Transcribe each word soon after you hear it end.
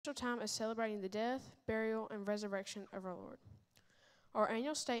time is celebrating the death, burial, and resurrection of our Lord. Our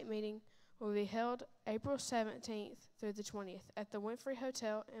annual state meeting will be held April 17th through the 20th at the Winfrey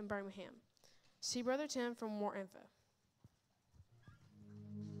Hotel in Birmingham. See Brother Tim for more info.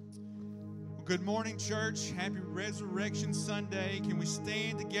 Well, good morning, church. Happy Resurrection Sunday. Can we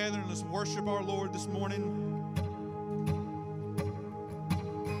stand together and let's worship our Lord this morning?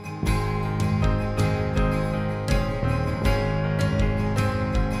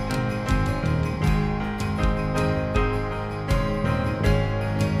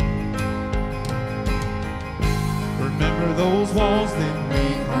 Those walls that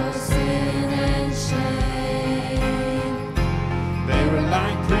we call sin and shame, they were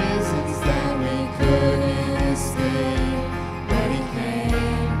like prisons that we couldn't escape. But he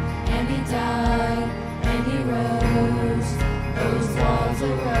came and he died and he rose. Those walls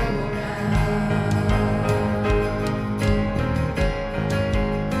are rubble now.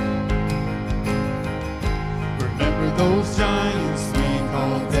 Remember those giants we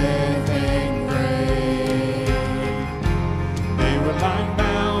call death and grave. Like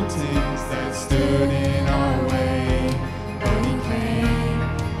mountains that stood in our way, but he came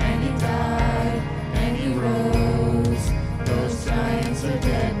and he died and he rose. Those giants are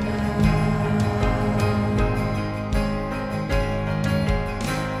dead now.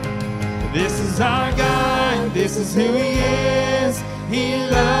 This is our God, this is who he is. He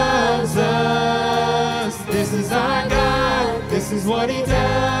loves us. This is our God, this is what he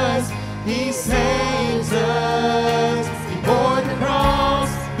does. He saves us. Bore the cross,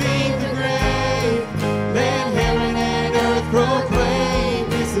 beat the grave, let heaven and earth proclaim,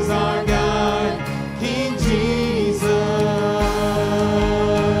 this is our God, King Jesus.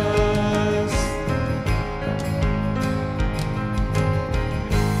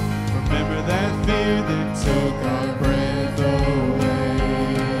 Remember that fear that took our breath away,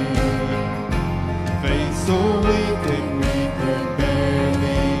 faith so weak that we could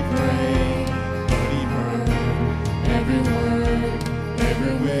barely pray, but he heard every word,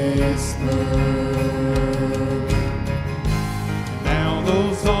 every whisper. Now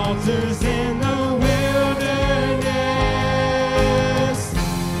those altars in the wilderness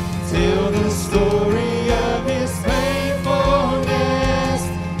tell the story of his faithfulness.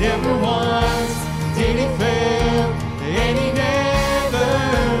 Never once did he fail, and he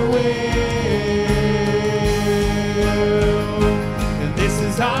never will. And this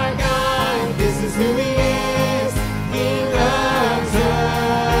is our God, this is who he is. He loves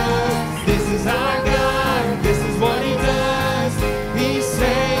us. This is our God. This is what he does. He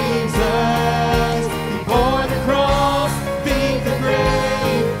saves us. He bore the cross, beat the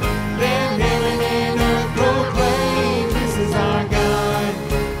grave, let heaven and earth proclaim. This is our God,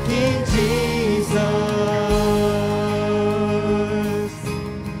 King Jesus.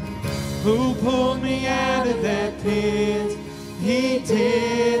 Who pulled me out of that pit? He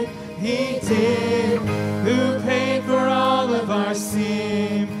did. He did. Who paid for all of our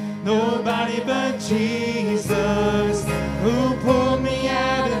sin? Nobody but Jesus. Who pulled me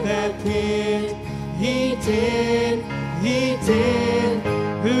out of that pit? He did. He did.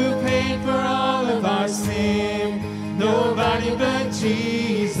 Who paid for all of our sin? Nobody but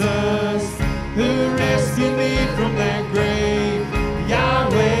Jesus. Who rescued me from that grave?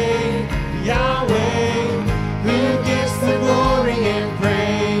 Yahweh, Yahweh. Who gets the glory and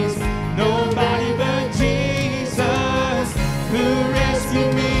praise? Nobody but Jesus. Who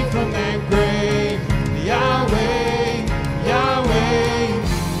rescued me from that grave? Yahweh, Yahweh.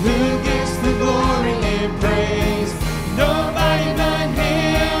 Who gets the glory and praise? Nobody but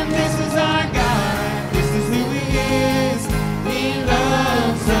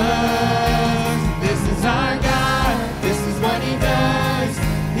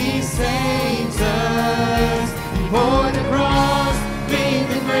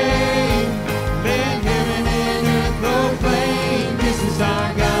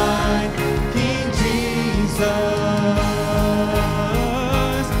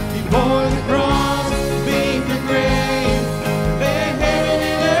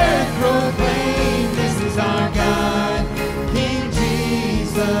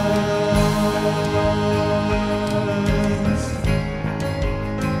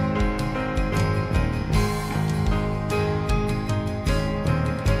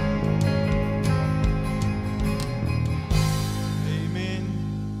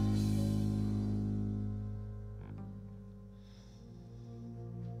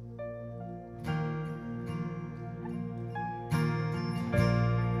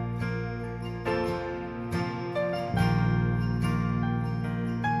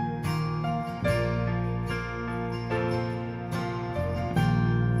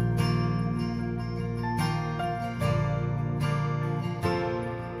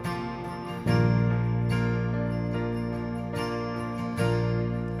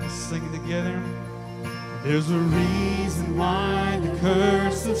There's a reason why the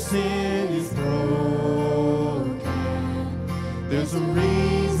curse of sin is broken. There's a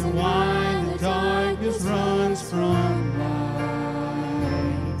reason why the darkness runs from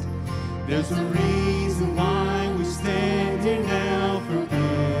light. There's a reason why we stand here now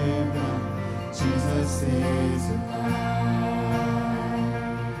forgiven. Jesus is alive.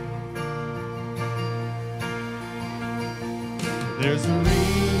 There's a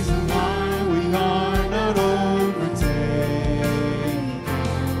reason why we are not overtaken.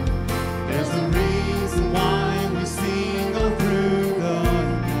 There's a reason why we sing all through the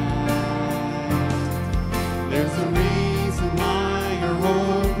night. There's a reason why our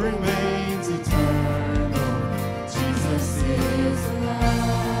hope remains eternal. Jesus is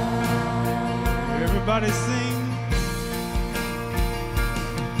alive. Everybody sing.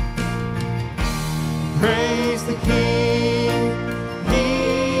 Praise the King.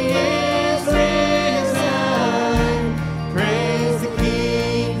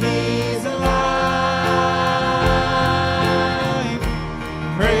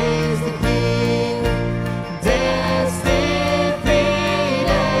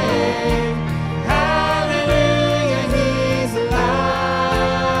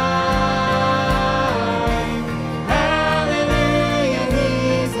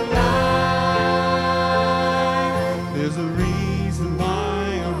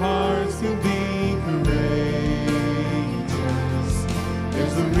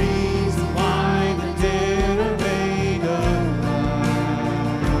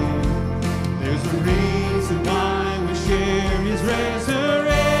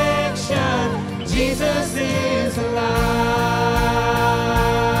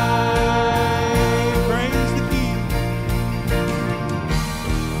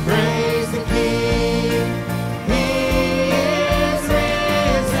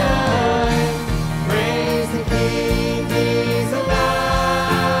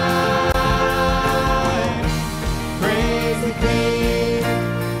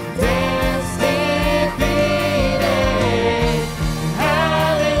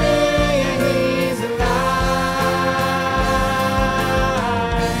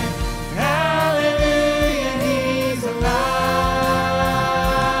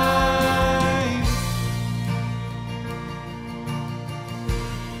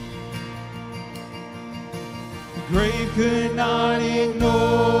 Could not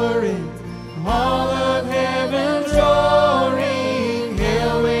ignore it. All of heaven's roaring.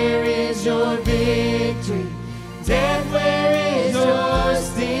 Hell, where is your victory? Death, where is your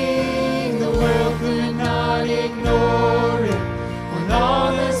sting? The world could not ignore it. When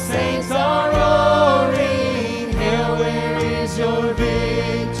all the saints are roaring. Hell, where is your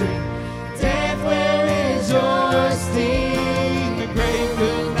victory? Death, where is your sting? The grave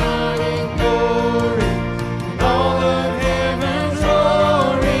could not ignore it.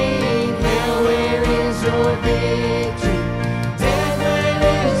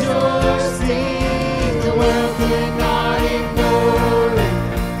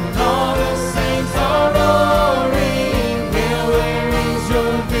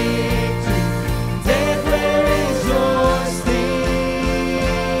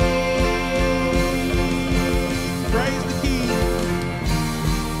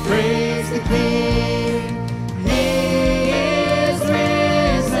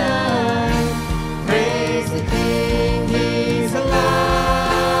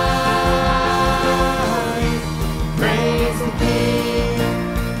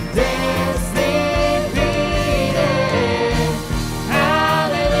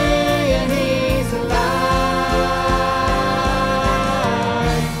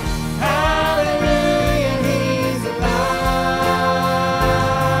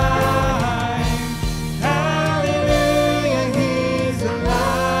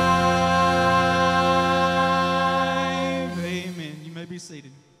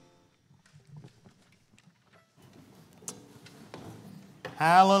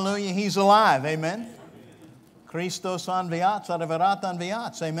 Hallelujah, He's alive, amen. Christos an viats, adevărat an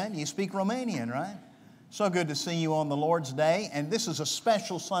viats, amen. You speak Romanian, right? So good to see you on the Lord's Day. And this is a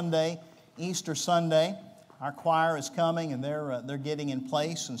special Sunday, Easter Sunday. Our choir is coming and they're getting in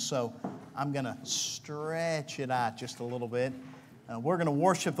place. And so I'm going to stretch it out just a little bit. We're going to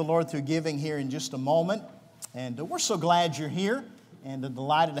worship the Lord through giving here in just a moment. And we're so glad you're here and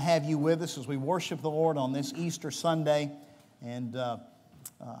delighted to have you with us as we worship the Lord on this Easter Sunday. And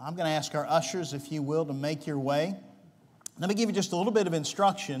I'm going to ask our ushers, if you will, to make your way. Let me give you just a little bit of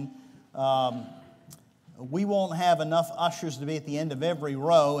instruction. We won't have enough ushers to be at the end of every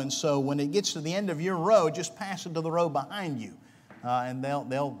row, and so when it gets to the end of your row, just pass it to the row behind you, and they'll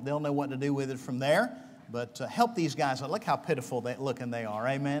know what to do with it from there. But help these guys. Look how pitiful looking they are.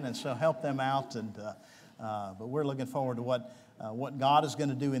 Amen. And so help them out. And but we're looking forward to what God is going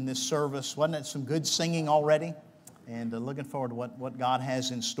to do in this service. Wasn't it some good singing already? And looking forward to what God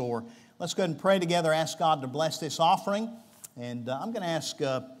has in store. Let's go ahead and pray together. Ask God to bless this offering. And I'm going to ask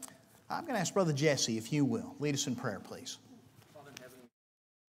Brother Jesse, if you will, lead us in prayer, please.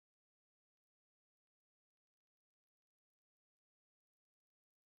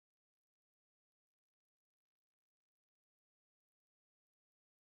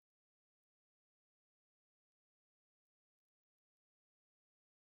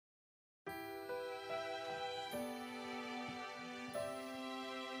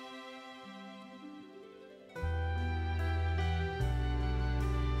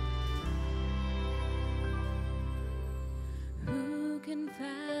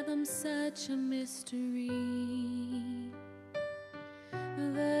 Such a mystery.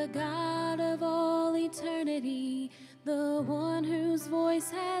 The God of all eternity, the one whose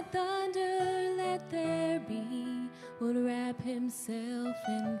voice had thunder, let there be, would wrap himself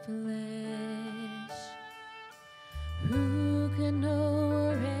in flesh. Who could know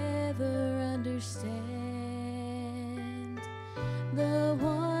or ever understand the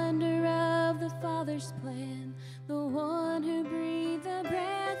wonder of the Father's plan, the one who breathed the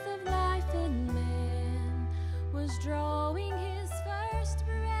breath of life in man, was drawing his first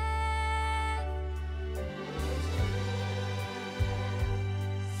breath,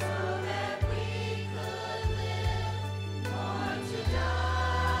 so that we could live, born to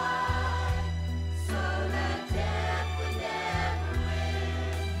die, so that death would never win,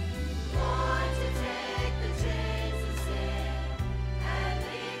 born to take the chains of sin and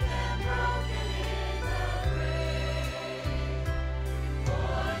leave them broken in the grave,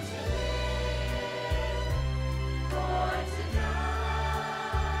 born to live, born to die,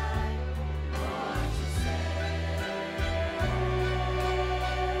 born to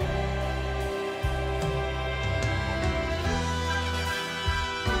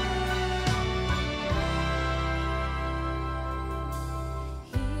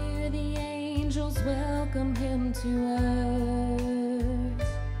Hear the angels welcome him to earth.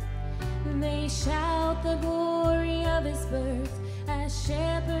 They shout the glory of his birth as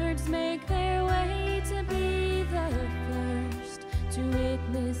shepherds make their way to be the first to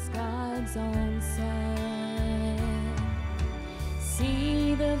witness God's own Son.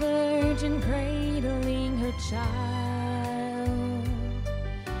 See the Virgin cradling her child,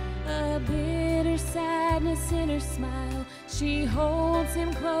 a bitter sadness in her smile. She holds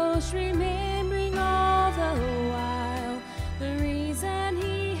him close, remembering all the while the reason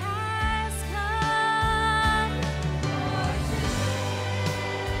he has come.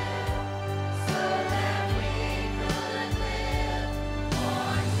 So that we could live,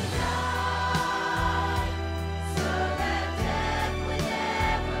 born to die, so that death would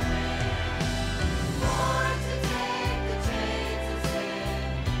never end, born to take the chains of sin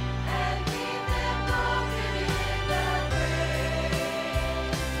and leave them broken in the grave,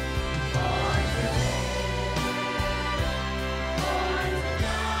 born to live, born to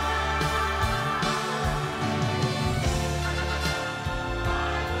die.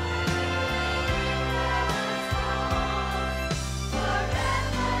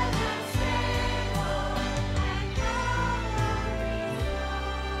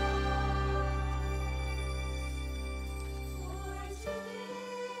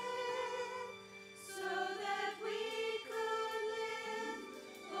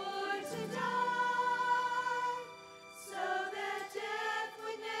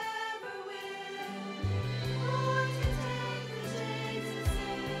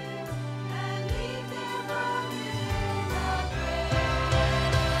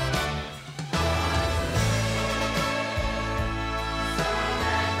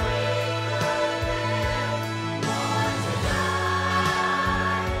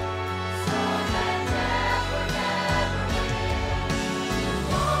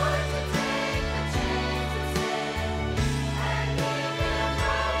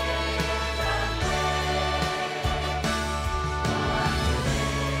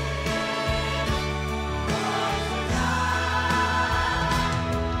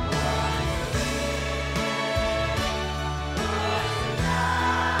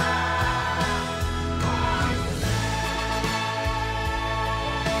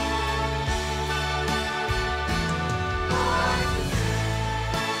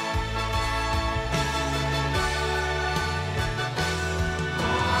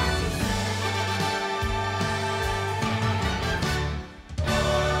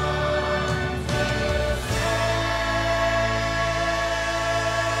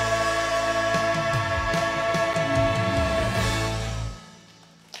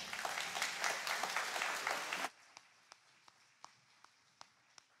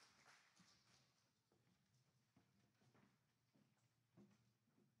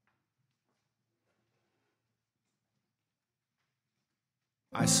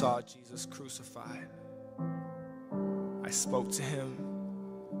 I saw Jesus crucified. I spoke to him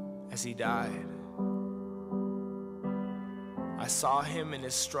as he died. I saw him in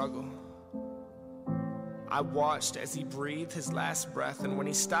his struggle. I watched as he breathed his last breath, and when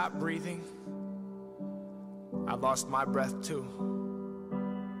he stopped breathing, I lost my breath too.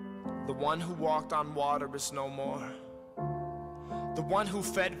 The one who walked on water is no more. The one who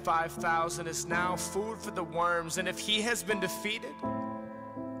fed 5,000 is now food for the worms, and if he has been defeated,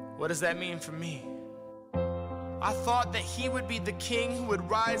 what does that mean for me? I thought that he would be the king who would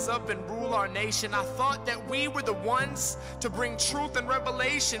rise up and rule our nation. I thought that we were the ones to bring truth and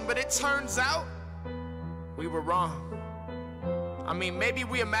revelation, but it turns out we were wrong. I mean, maybe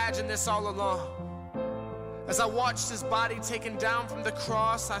we imagined this all along. As I watched his body taken down from the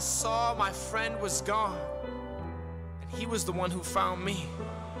cross, I saw my friend was gone, and he was the one who found me.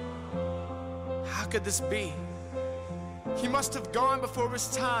 How could this be? He must have gone before his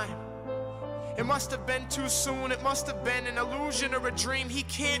time. It must have been too soon. It must have been an illusion or a dream. He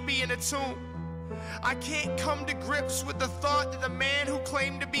can't be in a tomb. I can't come to grips with the thought that the man who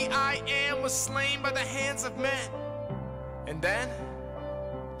claimed to be I Am was slain by the hands of men. And then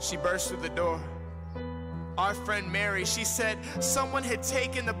she burst through the door. Our friend Mary, she said someone had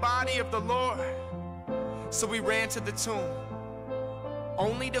taken the body of the Lord. So we ran to the tomb,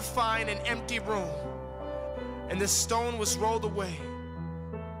 only to find an empty room, and the stone was rolled away.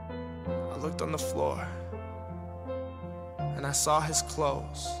 I looked on the floor, and I saw his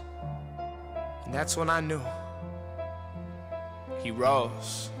clothes, and that's when I knew he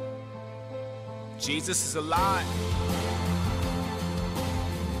rose. Jesus is alive.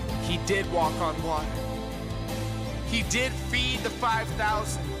 He did walk on water. He did feed the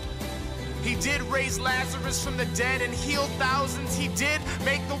 5,000. He did raise Lazarus from the dead and heal thousands. He did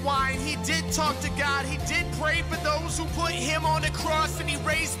make the wine. He did talk to God. He did pray for those who put him on the cross, and he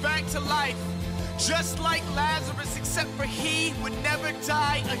raised back to life. Just like Lazarus, except for he would never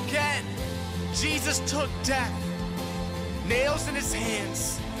die again. Jesus took death. Nails in his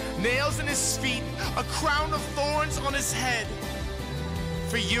hands, nails in his feet, a crown of thorns on his head.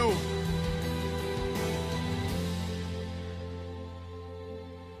 For you.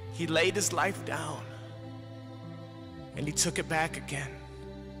 He laid his life down, and he took it back again.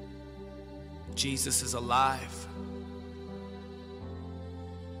 Jesus is alive.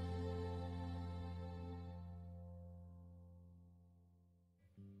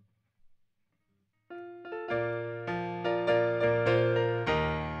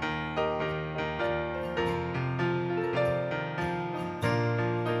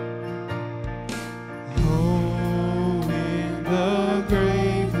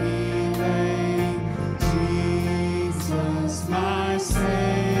 My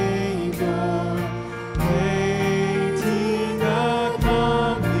Savior,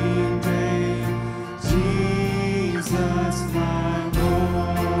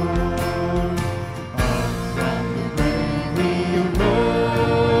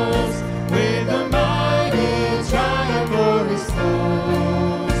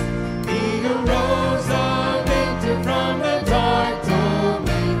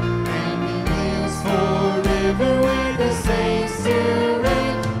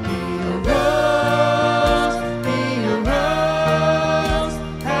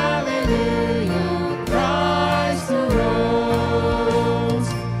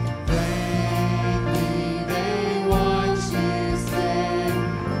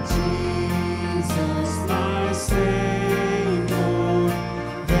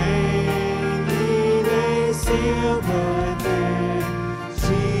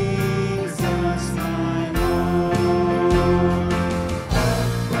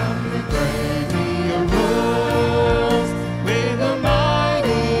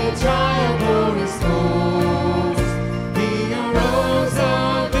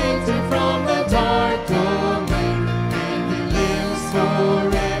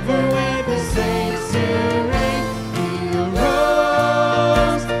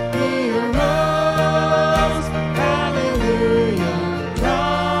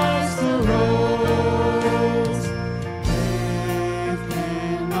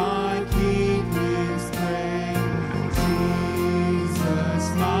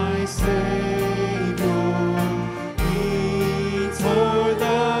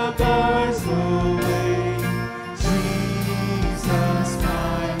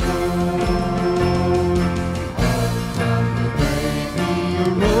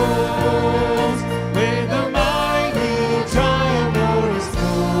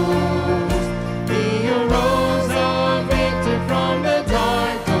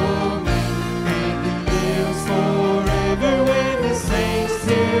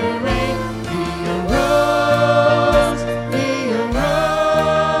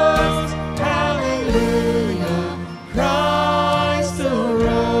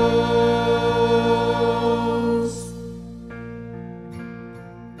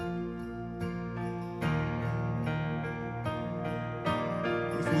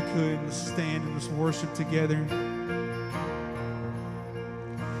 could, let's stand and let's worship together.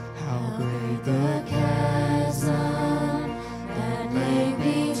 How great the chasm that lay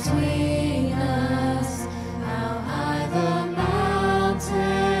between us, how high the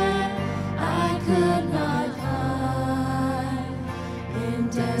mountain I could not climb. In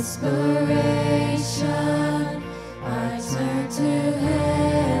desperation, I turned to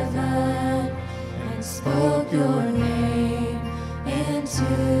heaven and spoke your name into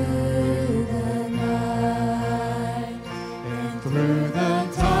the night. And through the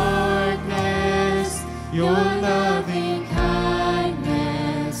darkness, your loving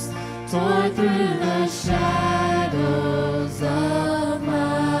kindness tore through the shadows of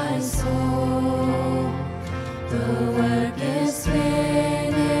my soul. The work is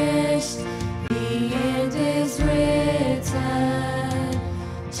finished, the end is written.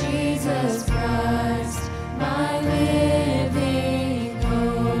 Jesus Christ, my living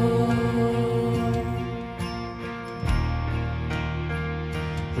hope.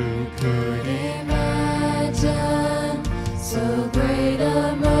 Who could imagine so great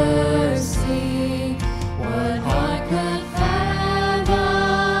a mercy? What heart could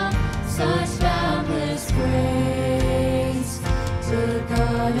fathom such boundless grace? The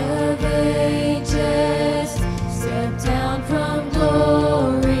God of ages stepped down from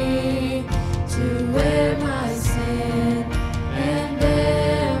glory to wear my sin and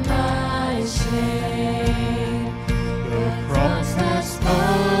bear my shame. The cross has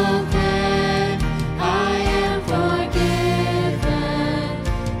spoken, I am forgiven.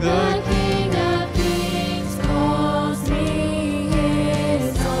 The King of Kings calls me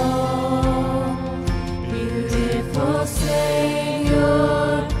his own. Beautiful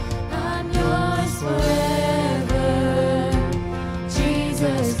Savior, I'm yours forever.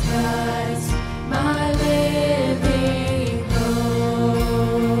 Jesus Christ, my living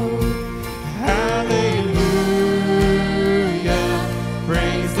hope. Hallelujah,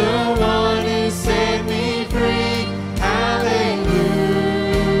 praise the one who set me free.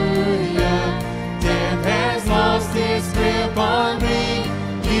 Hallelujah, death has lost its grip on me.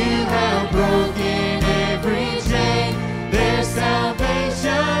 You have broken every chain. There's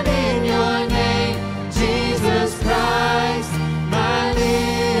salvation in your name, Jesus Christ, my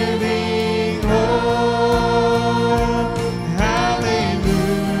living hope.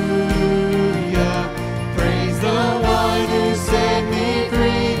 Hallelujah, praise the one who set me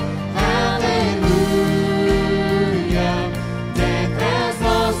free. Hallelujah, death has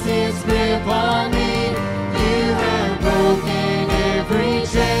lost its grip on me. You have broken every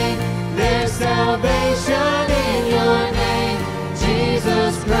chain. There's salvation in your name,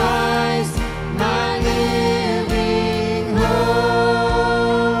 Jesus Christ, my living hope.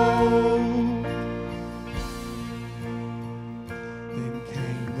 Then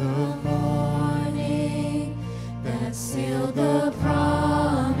came the Morning that sealed the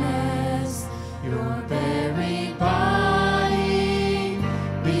promise, your buried body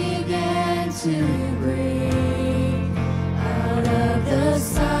began to breathe. Out of the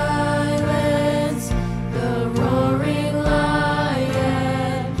silence, the roaring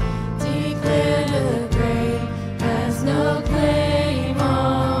lion declared the grave has no claim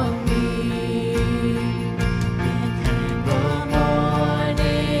on me. Then came the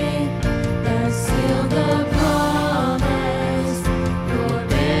morning that sealed the promise, your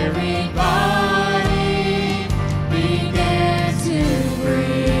buried body began to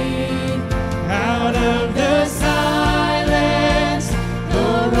breathe. out of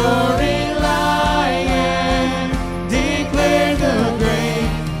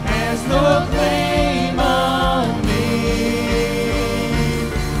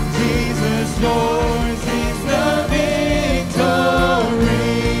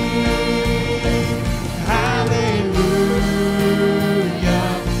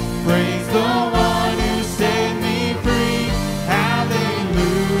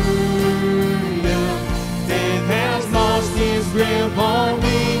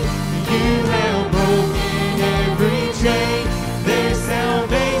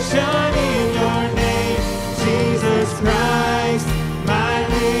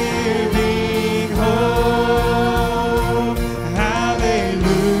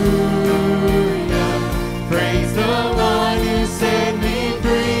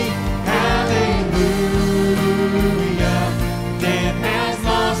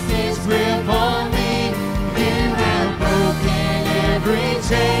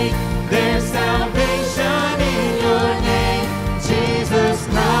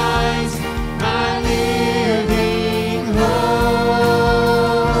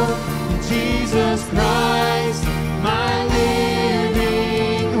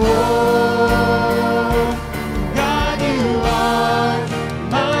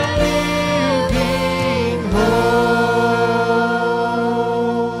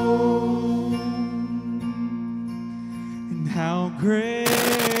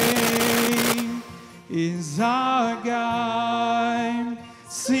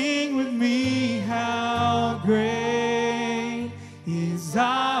is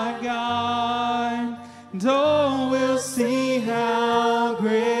our God, and oh, we'll see how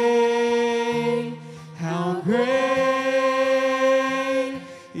great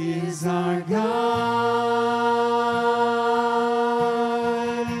is our God.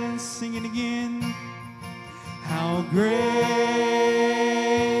 Sing it again. How great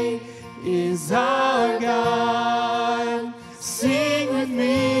is our God. Sing with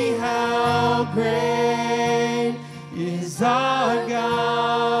me, how great is our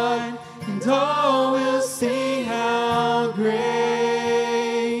God. And oh, we'll see how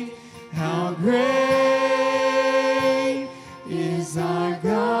great is our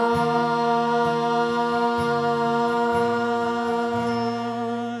God.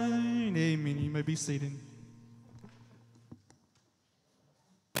 Amen. You may be seated.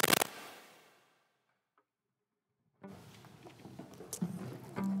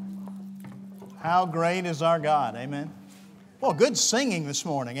 How great is our God, amen. Well, good singing this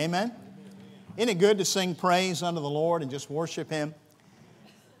morning, amen. Isn't it good to sing praise unto the Lord and just worship Him?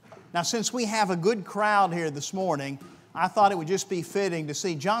 Now, since we have a good crowd here this morning, I thought it would just be fitting to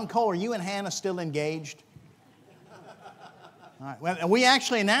see. John Cole, are you and Hannah still engaged? All right. Well, we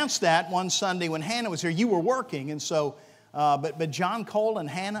actually announced that one Sunday when Hannah was here. You were working, and so, but John Cole and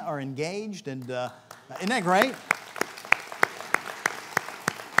Hannah are engaged, and isn't that great?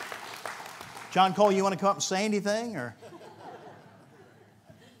 John Cole, you want to come up and say anything, or?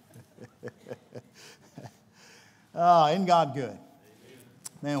 Oh, isn't God good?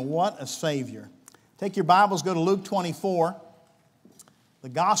 Man, what a Savior. Take your Bibles, go to Luke 24. The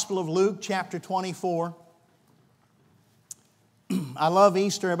Gospel of Luke, chapter 24. I love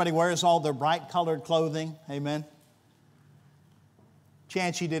Easter. Everybody wears all their bright colored clothing. Amen.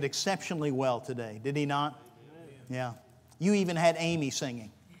 Chance, you did exceptionally well today, did he not? Yeah. You even had Amy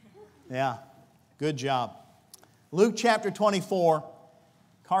singing. Yeah. Good job. Luke chapter 24.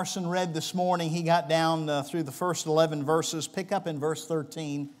 Carson read this morning. He got down through the first 11 verses. Pick up in verse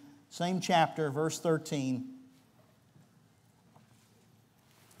 13. Same chapter, verse 13.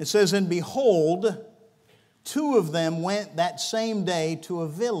 It says, "And behold, two of them went that same day to a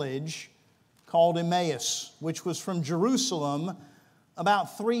village called Emmaus, which was from Jerusalem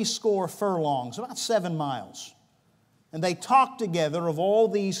about 80 furlongs, about 7 miles. And they talked together of all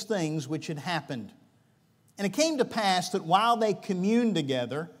these things which had happened. And it came to pass that while they communed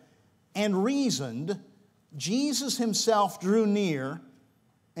together and reasoned, Jesus Himself drew near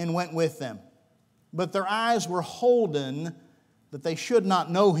and went with them. But their eyes were holden that they should not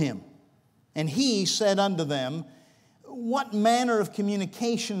know Him. And He said unto them, What manner of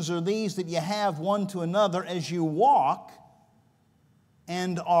communications are these that ye have one to another as you walk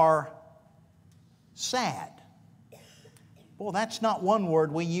and are sad?" Well, that's not one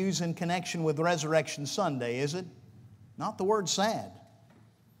word we use in connection with Resurrection Sunday, is it? Not the word sad.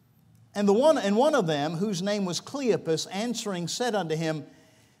 And one of them, whose name was Cleopas, answering said unto him,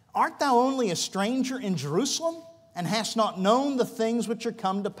 Art thou only a stranger in Jerusalem, and hast not known the things which are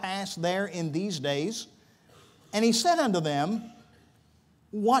come to pass there in these days? And he said unto them,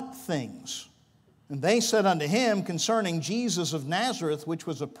 What things? And they said unto him, Concerning Jesus of Nazareth, which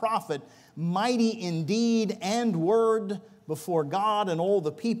was a prophet, mighty in deed and word before God and all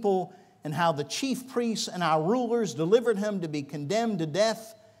the people, and how the chief priests and our rulers delivered Him to be condemned to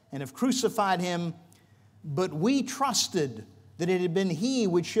death and have crucified Him. But we trusted that it had been He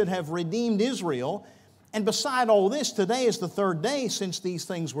which should have redeemed Israel. And beside all this, today is the 3rd day since these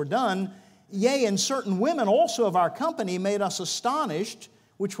things were done. Yea, and certain women also of our company made us astonished,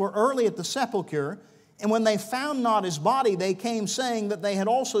 which were early at the sepulchre. And when they found not His body, they came saying that they had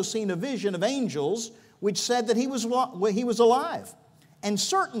also seen a vision of angels, which said that he was alive. And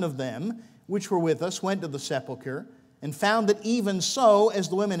certain of them, which were with us, went to the sepulchre, and found that even so, as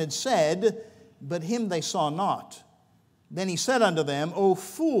the women had said, but Him they saw not. Then He said unto them, O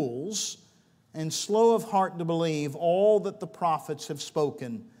fools, and slow of heart to believe all that the prophets have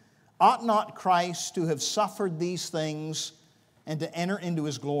spoken. Ought not Christ to have suffered these things, and to enter into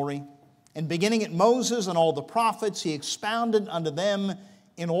His glory? And beginning at Moses and all the prophets, He expounded unto them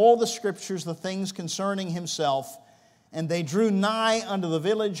in all the Scriptures the things concerning Himself. And they drew nigh unto the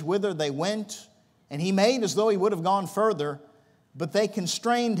village whither they went. And He made as though He would have gone further. But they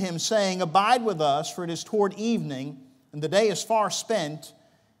constrained Him, saying, Abide with us, for it is toward evening, and the day is far spent.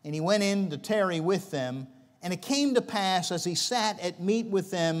 And He went in to tarry with them. And it came to pass, as He sat at meat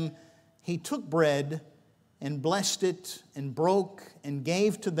with them, He took bread, and blessed it, and broke, and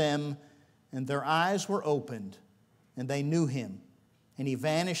gave to them. And their eyes were opened, and they knew Him. And He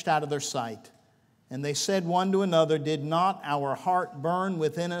vanished out of their sight. And they said one to another, Did not our heart burn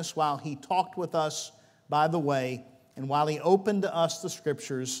within us while He talked with us by the way? and while he opened to us the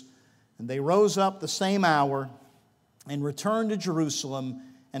Scriptures, and they rose up the same hour and returned to Jerusalem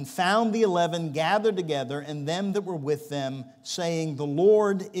and found the 11 gathered together and them that were with them, saying, The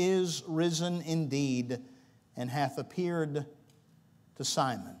Lord is risen indeed and hath appeared to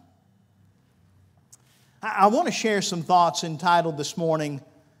Simon. I want to share some thoughts entitled this morning,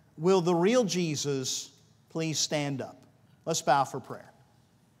 Will the Real Jesus Please Stand Up? Let's bow for prayer.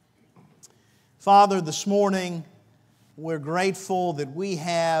 Father, this morning we're grateful that we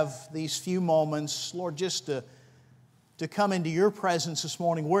have these few moments, Lord, just to come into your presence this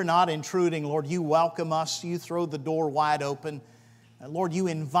morning. We're not intruding, Lord. You welcome us. You throw the door wide open. Lord, you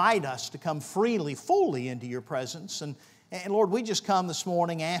invite us to come freely, fully into your presence. And Lord, we just come this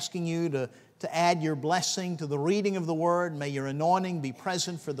morning asking you to add your blessing to the reading of the Word. May your anointing be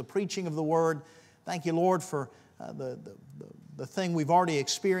present for the preaching of the Word. Thank you, Lord, for the thing we've already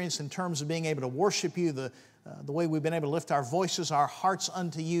experienced in terms of being able to worship you, the way we've been able to lift our voices, our hearts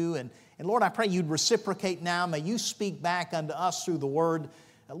unto you. And Lord, I pray you'd reciprocate now. May you speak back unto us through the Word.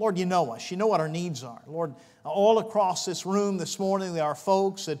 Lord, you know us. You know what our needs are. Lord, all across this room this morning, there are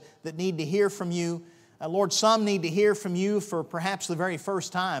folks that need to hear from you. Lord, some need to hear from you for perhaps the very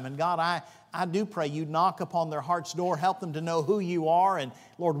first time. And God, I do pray you'd knock upon their heart's door, help them to know who you are and,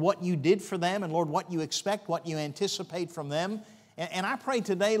 Lord, what you did for them and, Lord, what you expect, what you anticipate from them. And I pray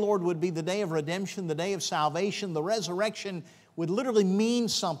today, Lord, would be the day of redemption, the day of salvation. The resurrection would literally mean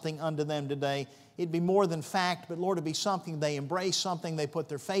something unto them today. It'd be more than fact, but Lord, it'd be something they embrace, something they put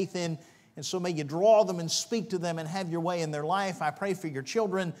their faith in. And so may you draw them and speak to them and have your way in their life. I pray for your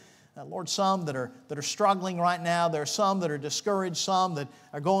children. Lord, some that are struggling right now. There are some that are discouraged, some that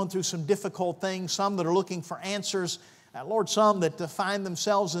are going through some difficult things, some that are looking for answers. Lord, some that find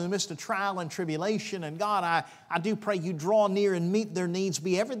themselves in the midst of trial and tribulation. And God, I do pray you draw near and meet their needs.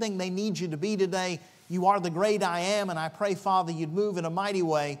 Be everything they need you to be today. You are the great I am, and I pray, Father, you'd move in a mighty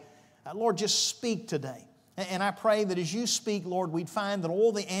way. Lord, just speak today. And I pray that as you speak, Lord, we'd find that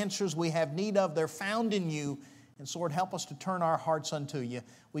all the answers we have need of, they're found in you. And so, Lord, help us to turn our hearts unto you.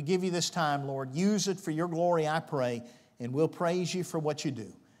 We give you this time, Lord. Use it for your glory, I pray. And we'll praise you for what you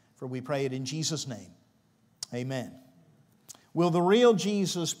do. For we pray it in Jesus' name. Amen. Will the real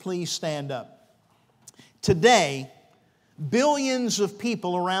Jesus please stand up? Today, billions of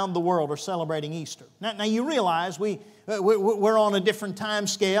people around the world are celebrating Easter. Now you realize we're on a different time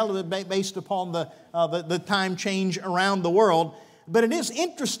scale based upon the time change around the world. But it is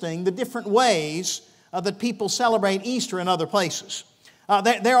interesting the different ways that people celebrate Easter in other places.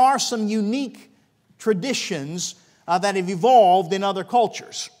 There are some unique traditions that have evolved in other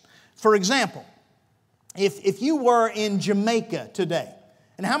cultures. For example, if you were in Jamaica today,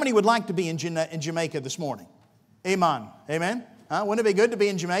 and how many would like to be in Jamaica this morning? Amen. Amen? Wouldn't it be good to be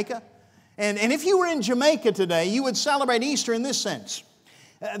in Jamaica? And if you were in Jamaica today, you would celebrate Easter in this sense.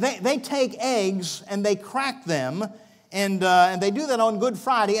 They take eggs and they crack them, and they do that on Good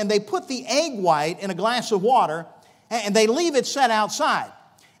Friday, and they put the egg white in a glass of water, and they leave it set outside.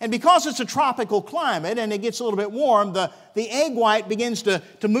 And because it's a tropical climate and it gets a little bit warm, the egg white begins to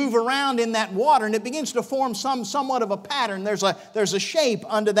move around in that water, and it begins to form somewhat of a pattern. There's a shape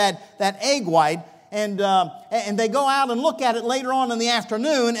under that egg white, and they go out and look at it later on in the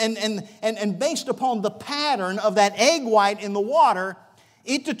afternoon, and based upon the pattern of that egg white in the water,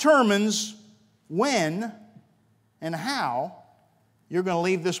 it determines when and how you're going to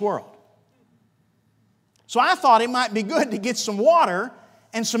leave this world. So I thought it might be good to get some water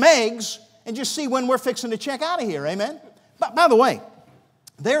and some eggs and just see when we're fixing to check out of here, amen? But by the way,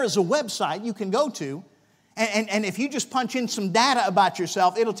 there is a website you can go to, and if you just punch in some data about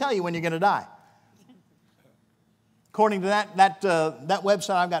yourself, it'll tell you when you're going to die. According to that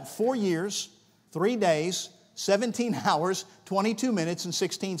website, I've got 4 years, 3 days, 17 hours, 22 minutes, and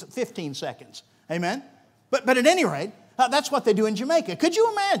 15 seconds. Amen? But at any rate, that's what they do in Jamaica. Could you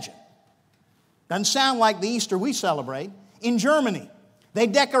imagine? Doesn't sound like the Easter we celebrate. In Germany, they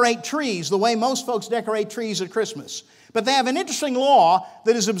decorate trees the way most folks decorate trees at Christmas. But they have an interesting law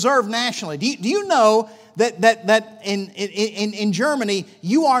that is observed nationally. Do you know that in Germany,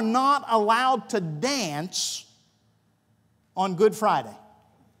 you are not allowed to dance on Good Friday?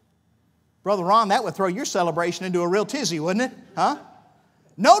 Brother Ron, that would throw your celebration into a real tizzy, wouldn't it? Huh?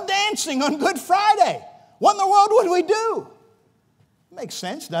 No dancing on Good Friday. What in the world would we do? Makes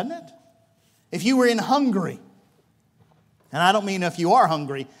sense, doesn't it? If you were in Hungary, and I don't mean if you are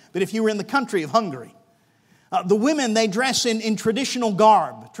hungry, but if you were in the country of Hungary, the women, they dress in traditional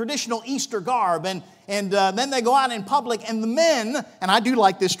garb, traditional Easter garb, and then they go out in public, and the men, and I do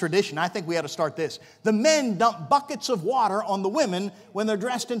like this tradition, I think we ought to start this, the men dump buckets of water on the women when they're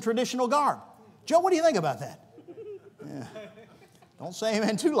dressed in traditional garb. Joe, what do you think about that? Yeah. Don't say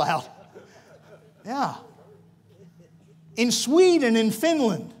amen too loud. Yeah. In Sweden and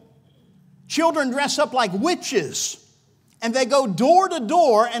Finland, children dress up like witches, and they go door to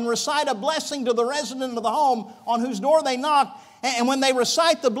door and recite a blessing to the resident of the home on whose door they knock. And when they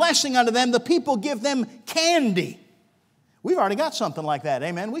recite the blessing unto them, the people give them candy. We've already got something like that,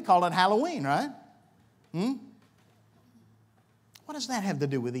 amen? We call it Halloween, right? What does that have to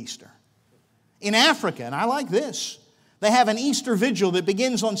do with Easter? In Africa, and I like this, they have an Easter vigil that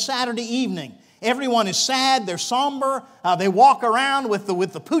begins on Saturday evening. Everyone is sad, they're somber, they walk around with the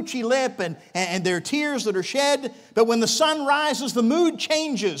poochy lip and their tears that are shed. But when the sun rises, the mood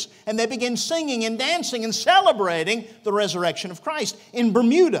changes, and they begin singing and dancing and celebrating the resurrection of Christ. In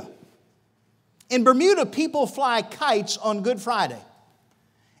Bermuda, people fly kites on Good Friday.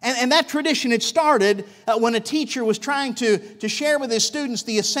 And that tradition, it started when a teacher was trying to share with his students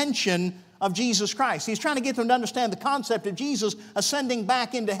the ascension of Jesus Christ. He's trying to get them to understand the concept of Jesus ascending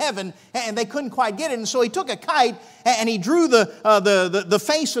back into heaven, and they couldn't quite get it. And so he took a kite, and he drew the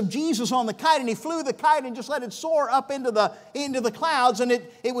face of Jesus on the kite, and he flew the kite and just let it soar up into the clouds, and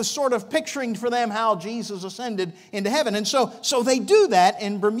it was sort of picturing for them how Jesus ascended into heaven. And so they do that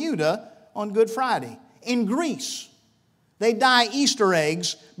in Bermuda on Good Friday. In Greece, they dye Easter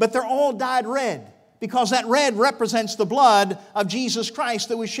eggs, but they're all dyed red, because that red represents the blood of Jesus Christ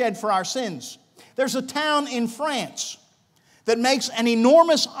that was shed for our sins. There's a town in France that makes an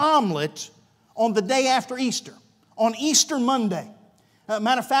enormous omelet on the day after Easter, on Easter Monday.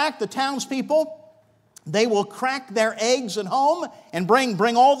 Matter of fact, the townspeople, they will crack their eggs at home and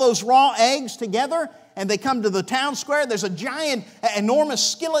bring all those raw eggs together, and they come to the town square. There's a giant, enormous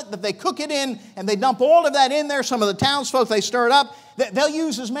skillet that they cook it in, and they dump all of that in there. Some of the townsfolk, they stir it up. They'll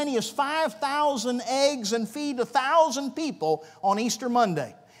use as many as 5,000 eggs and feed 1,000 people on Easter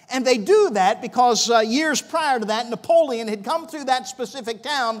Monday. And they do that because years prior to that, Napoleon had come through that specific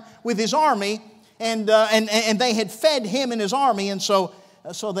town with his army, and they had fed him and his army, and so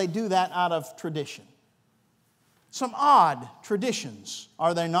they do that out of tradition. Some odd traditions,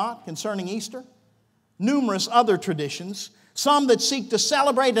 are there not, concerning Easter? Numerous other traditions, some that seek to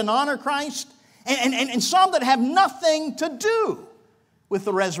celebrate and honor Christ, and some that have nothing to do with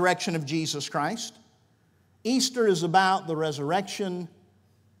the resurrection of Jesus Christ. Easter is about the resurrection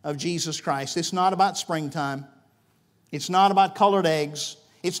of Jesus Christ. It's not about springtime. It's not about colored eggs.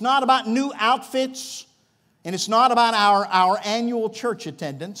 It's not about new outfits. And it's not about our annual church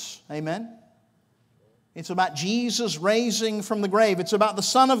attendance. Amen? It's about Jesus raising from the grave. It's about the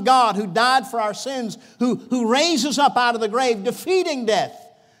Son of God who died for our sins, who raises up out of the grave, defeating death,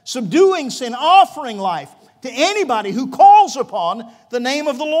 subduing sin, offering life to anybody who calls upon the name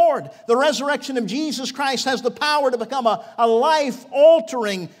of the Lord. The resurrection of Jesus Christ has the power to become a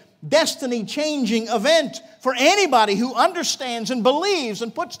life-altering, destiny-changing event for anybody who understands and believes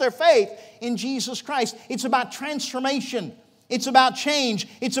and puts their faith in Jesus Christ. It's about transformation. It's about change.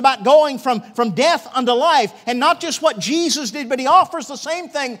 It's about going from death unto life. And not just what Jesus did, but He offers the same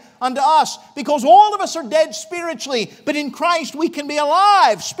thing unto us. Because all of us are dead spiritually, but in Christ we can be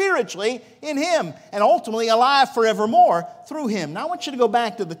alive spiritually in Him. And ultimately alive forevermore through Him. Now I want you to go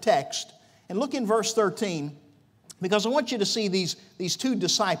back to the text and look in verse 13. Because I want you to see these two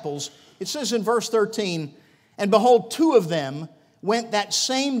disciples. It says in verse 13, "And behold, two of them went that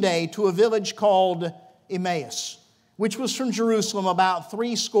same day to a village called Emmaus, which was from Jerusalem about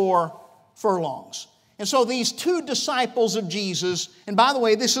 80 furlongs." And so these two disciples of Jesus, and by the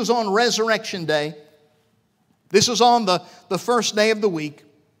way, this is on Resurrection Day. This is on the first day of the week.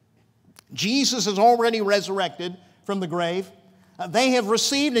 Jesus is already resurrected from the grave. They have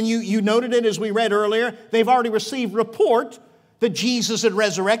received, and you noted it as we read earlier, they've already received report that Jesus had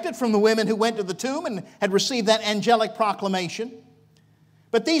resurrected from the women who went to the tomb and had received that angelic proclamation.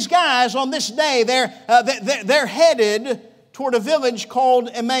 But these guys, on this day, they're headed toward a village called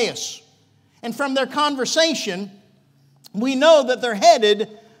Emmaus. And from their conversation, we know that they're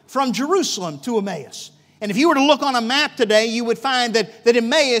headed from Jerusalem to Emmaus. And if you were to look on a map today, you would find that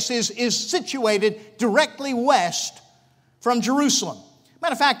Emmaus is situated directly west from Jerusalem.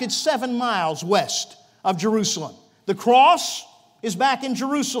 Matter of fact, it's 7 miles west of Jerusalem. The cross is back in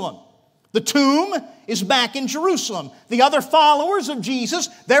Jerusalem. The tomb is back in Jerusalem. The other followers of Jesus,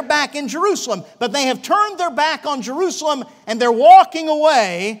 they're back in Jerusalem. But they have turned their back on Jerusalem and they're walking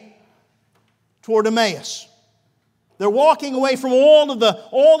away toward Emmaus. They're walking away from all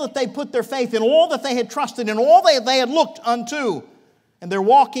that they put their faith in, all that they had trusted in, all that they had looked unto. And they're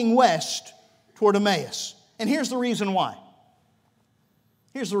walking west toward Emmaus. And here's the reason why.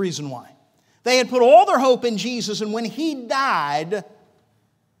 Here's the reason why. They had put all their hope in Jesus, and when He died,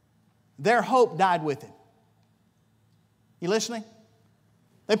 their hope died with Him. You listening?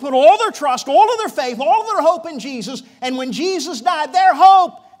 They put all their trust, all of their faith, all of their hope in Jesus. And when Jesus died, their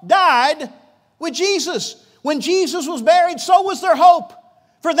hope died with Jesus. When Jesus was buried, so was their hope.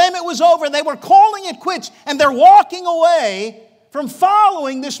 For them it was over. They were calling it quits. And they're walking away from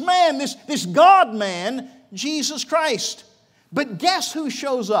following this man, this God-man, Jesus Christ. But guess who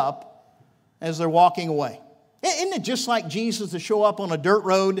shows up as they're walking away? Isn't it just like Jesus to show up on a dirt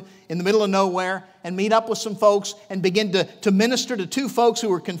road in the middle of nowhere and meet up with some folks and begin to minister to two folks who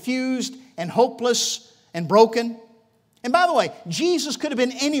were confused and hopeless and broken? And by the way, Jesus could have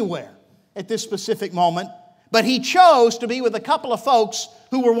been anywhere at this specific moment, but He chose to be with a couple of folks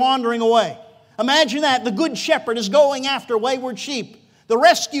who were wandering away. Imagine that. The good shepherd is going after wayward sheep. The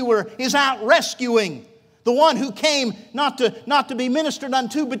rescuer is out rescuing. The one who came not to be ministered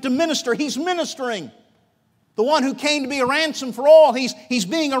unto, but to minister. He's ministering. The one who came to be a ransom for all, he's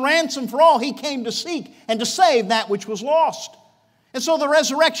being a ransom for all. He came to seek and to save that which was lost. And so the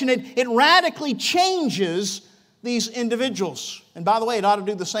resurrection, it radically changes these individuals. And by the way, it ought to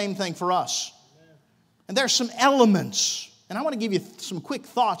do the same thing for us. And there's some elements, and I want to give you some quick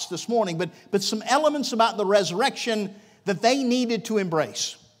thoughts this morning, but some elements about the resurrection that they needed to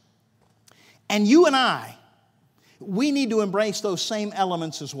embrace. And you and I, we need to embrace those same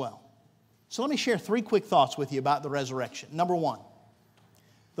elements as well. So let me share 3 quick thoughts with you about the resurrection. Number 1,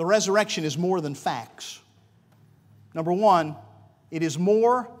 the resurrection is more than facts. Number 1, it is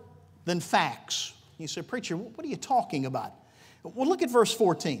more than facts. You say, preacher, what are you talking about? Well, look at verse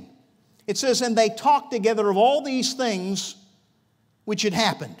 14. It says, and they talked together of all these things which had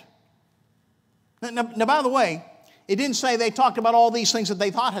happened. Now, by the way, it didn't say they talked about all these things that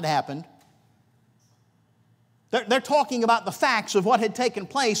they thought had happened. They're talking about the facts of what had taken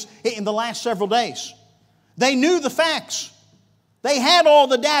place in the last several days. They knew the facts. They had all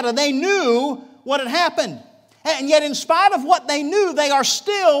the data. They knew what had happened. And yet in spite of what they knew, they are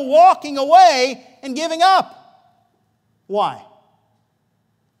still walking away and giving up. Why?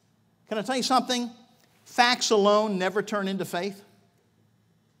 Can I tell you something? Facts alone never turn into faith.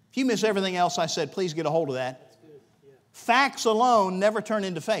 If you miss everything else I said, please get a hold of that. Facts alone never turn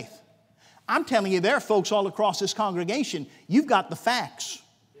into faith. I'm telling you, there are folks all across this congregation, you've got the facts.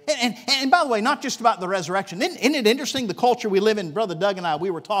 And by the way, not just about the resurrection. Isn't it interesting, the culture we live in? Brother Doug and I, we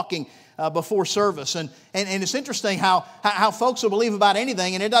were talking before service, and it's interesting how folks will believe about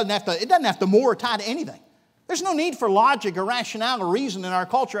anything, and it doesn't have to more tie to anything. There's no need for logic or rationale or reason in our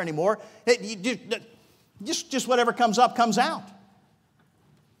culture anymore. Just whatever comes up, comes out.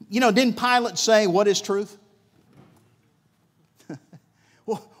 You know, didn't Pilate say, what is truth?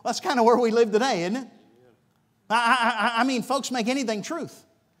 Well, that's kind of where we live today, isn't it? I mean, folks make anything truth.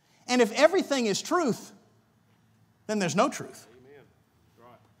 And if everything is truth, then there's no truth.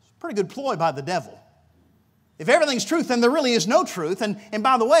 It's a pretty good ploy by the devil. If everything's truth, then there really is no truth. And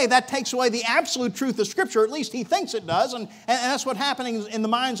by the way, that takes away the absolute truth of Scripture. At least he thinks it does. And that's what's happening in the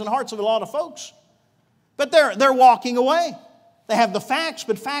minds and hearts of a lot of folks. But they're walking away. They have the facts,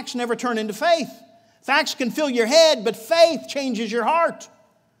 but facts never turn into faith. Facts can fill your head, but faith changes your heart.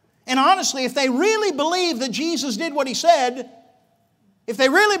 And honestly, if they really believed that Jesus did what He said, if they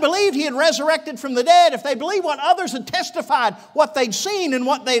really believed He had resurrected from the dead, if they believed what others had testified, what they'd seen and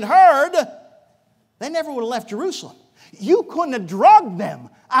what they'd heard, they never would have left Jerusalem. You couldn't have drugged them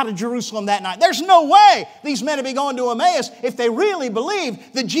out of Jerusalem that night. There's no way these men would be going to Emmaus if they really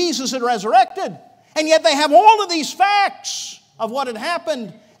believed that Jesus had resurrected. And yet they have all of these facts of what had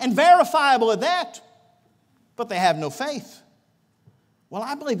happened, and verifiable at that, but they have no faith. Well,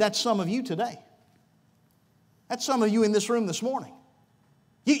 I believe that's some of you today. That's some of you in this room this morning.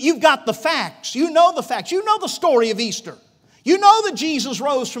 You've got the facts. You know the facts. You know the story of Easter. You know that Jesus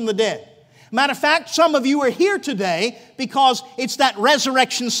rose from the dead. Matter of fact, some of you are here today because it's that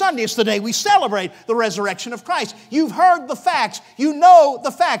Resurrection Sunday. It's the day we celebrate the resurrection of Christ. You've heard the facts. You know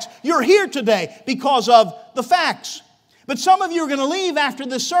the facts. You're here today because of the facts. But some of you are going to leave after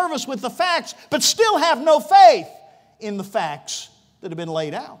this service with the facts, but still have no faith in the facts that have been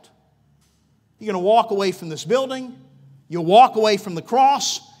laid out. You're going to walk away from this building. You'll walk away from the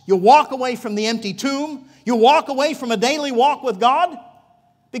cross. You'll walk away from the empty tomb. You'll walk away from a daily walk with God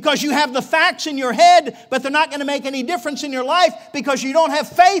because you have the facts in your head, but they're not going to make any difference in your life because you don't have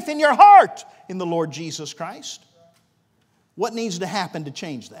faith in your heart in the Lord Jesus Christ. What needs to happen to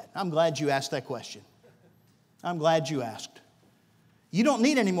change that? I'm glad you asked that question. I'm glad you asked. You don't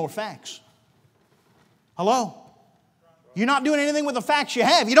need any more facts. Hello? You're not doing anything with the facts you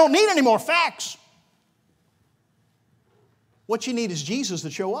have. You don't need any more facts. What you need is Jesus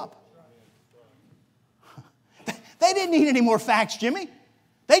to show up. They didn't need any more facts, Jimmy.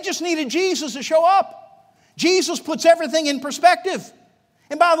 They just needed Jesus to show up. Jesus puts everything in perspective.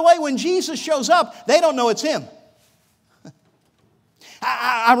 And by the way, when Jesus shows up, they don't know it's Him.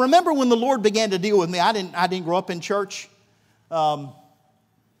 I remember when the Lord began to deal with me. I didn't grow up in church.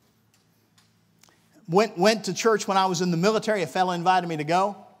 Went to church when I was in the military. A fellow invited me to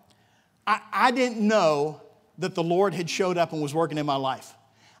go. I didn't know that the Lord had showed up and was working in my life.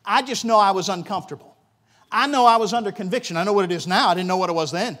 I just know I was uncomfortable. I know I was under conviction. I know what it is now. I didn't know what it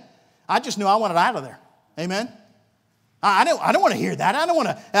was then. I just knew I wanted out of there. Amen? I don't want to hear that. I don't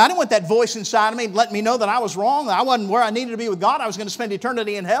want that voice inside of me letting me know that I was wrong, that I wasn't where I needed to be with God. I was going to spend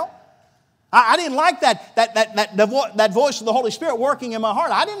eternity in hell. I didn't like that voice of the Holy Spirit working in my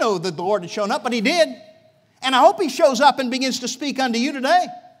heart. I didn't know that the Lord had shown up, but He did. And I hope He shows up and begins to speak unto you today.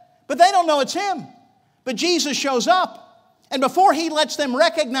 But they don't know it's Him. But Jesus shows up. And before He lets them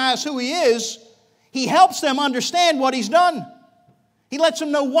recognize who He is, He helps them understand what He's done. He lets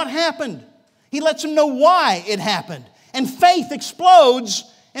them know what happened. He lets them know why it happened. And faith explodes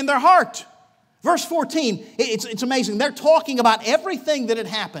in their heart. Verse 14, it's amazing. They're talking about everything that had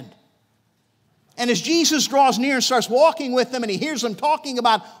happened. And as Jesus draws near and starts walking with them and He hears them talking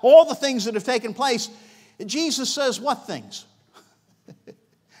about all the things that have taken place, Jesus says, what things?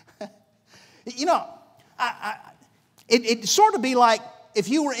 You know, it'd sort of be like if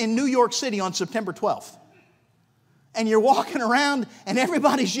you were in New York City on September 12th. And you're walking around and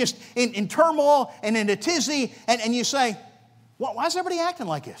everybody's just in turmoil and in a tizzy. And you say, well, why is everybody acting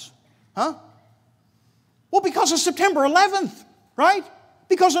like this? Huh? Well, because of September 11th, right?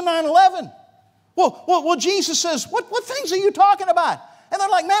 Because of 9/11. Well, Jesus says, what things are you talking about? And they're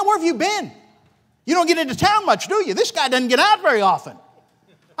like, man, where have you been? You don't get into town much, do you? This guy doesn't get out very often.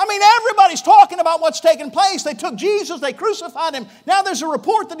 I mean, everybody's talking about what's taking place. They took Jesus, they crucified Him. Now there's a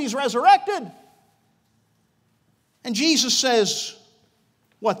report that He's resurrected. And Jesus says,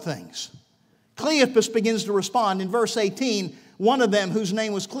 what things? Cleopas begins to respond. In verse 18, one of them, whose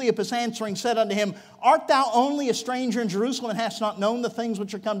name was Cleopas, answering, said unto Him, art thou only a stranger in Jerusalem, and hast not known the things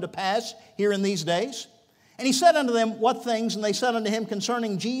which are come to pass here in these days? And He said unto them, what things? And they said unto Him,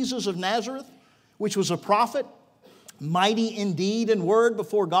 concerning Jesus of Nazareth, which was a prophet, mighty in deed and word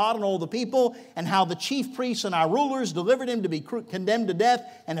before God and all the people, and how the chief priests and our rulers delivered Him to be condemned to death,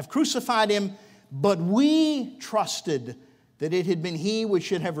 and have crucified Him. But we trusted that it had been He which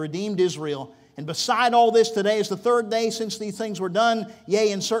should have redeemed Israel. And beside all this, today is the third day since these things were done.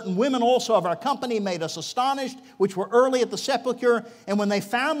 Yea, and certain women also of our company made us astonished, which were early at the sepulchre. And when they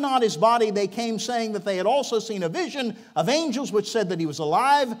found not His body, they came saying that they had also seen a vision of angels, which said that He was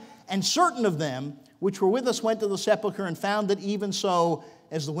alive. And certain of them which were with us went to the sepulchre and found that even so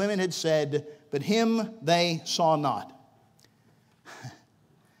as the women had said, but Him they saw not.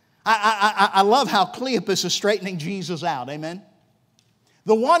 I love how Cleopas is straightening Jesus out, amen?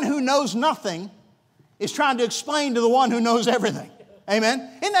 The one who knows nothing is trying to explain to the one who knows everything, amen?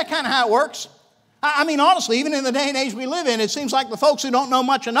 Isn't that kind of how it works? I mean, honestly, even in the day and age we live in, it seems like the folks who don't know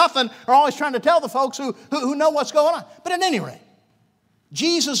much of nothing are always trying to tell the folks who know what's going on. But at any rate,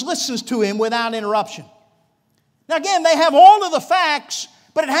 Jesus listens to him without interruption. Now again, they have all of the facts,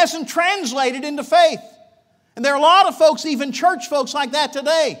 but it hasn't translated into faith. And there are a lot of folks, even church folks like that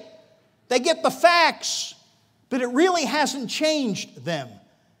today. They get the facts, but it really hasn't changed them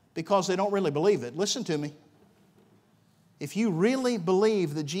because they don't really believe it. Listen to me. If you really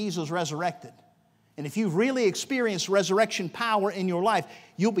believe that Jesus resurrected, and if you've really experienced resurrection power in your life,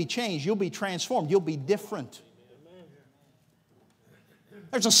 you'll be changed, you'll be transformed, you'll be different.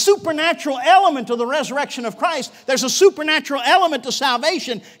 There's a supernatural element to the resurrection of Christ. There's a supernatural element to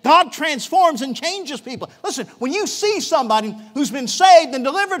salvation. God transforms and changes people. Listen, when you see somebody who's been saved and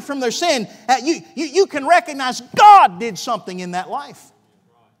delivered from their sin, you can recognize God did something in that life.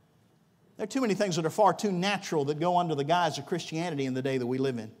 There are too many things that are far too natural that go under the guise of Christianity in the day that we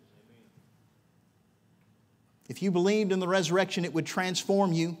live in. If you believed in the resurrection, it would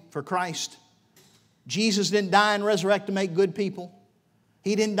transform you for Christ. Jesus didn't die and resurrect to make good people.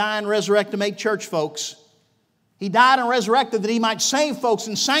 He didn't die and resurrect to make church folks. He died and resurrected that He might save folks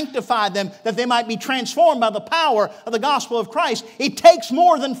and sanctify them, that they might be transformed by the power of the gospel of Christ. It takes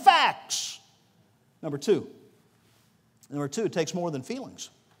more than facts. Number two, it takes more than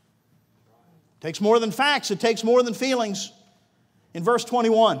feelings. It takes more than facts. It takes more than feelings. In verse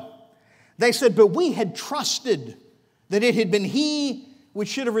 21, they said, but we had trusted that it had been He which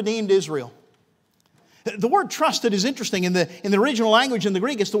should have redeemed Israel. The word trusted is interesting. In the original language, in the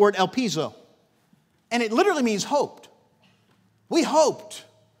Greek, it's the word elpizo. And it literally means hoped. We hoped.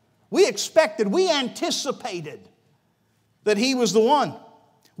 We expected. We anticipated that He was the one.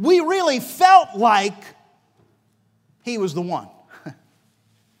 We really felt like He was the one.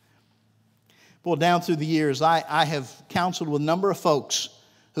 Boy, down through the years, I have counseled with a number of folks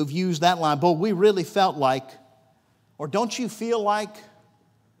who've used that line. Boy, we really felt like, or don't you feel like?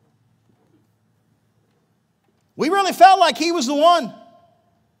 We really felt like He was the one.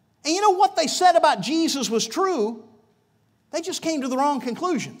 And you know what they said about Jesus was true. They just came to the wrong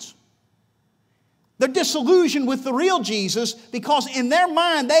conclusions. They're disillusioned with the real Jesus because in their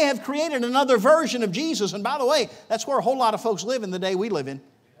mind they have created another version of Jesus. And by the way, that's where a whole lot of folks live in the day we live in.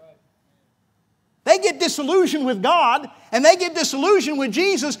 They get disillusioned with God and they get disillusioned with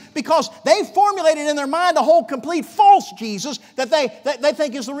Jesus because they've formulated in their mind a whole complete false Jesus that they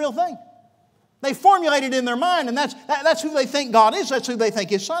think is the real thing. They formulated in their mind, and that's who they think God is. That's who they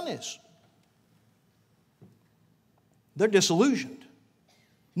think His Son is. They're disillusioned.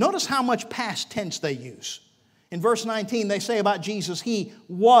 Notice how much past tense they use. In verse 19, they say about Jesus, He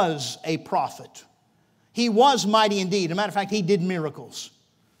was a prophet. He was mighty indeed. As a matter of fact, He did miracles.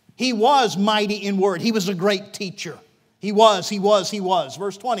 He was mighty in word. He was a great teacher. He was.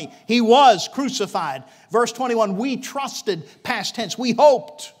 Verse 20, He was crucified. Verse 21, we trusted, past tense, we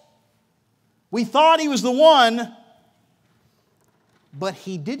hoped. We thought He was the one, but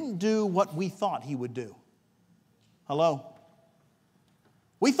He didn't do what we thought He would do. Hello?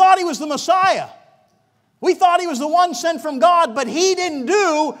 We thought He was the Messiah. We thought He was the one sent from God, but He didn't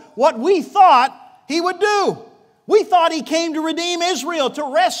do what we thought He would do. We thought He came to redeem Israel, to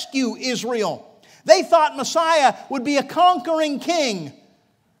rescue Israel. They thought Messiah would be a conquering king,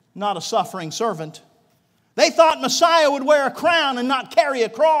 not a suffering servant. They thought Messiah would wear a crown and not carry a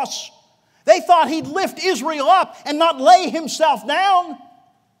cross. They thought He'd lift Israel up and not lay Himself down.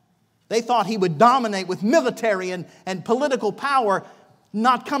 They thought He would dominate with military and political power,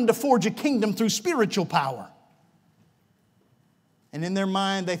 not come to forge a kingdom through spiritual power. And in their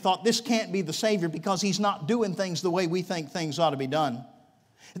mind, they thought this can't be the Savior because He's not doing things the way we think things ought to be done.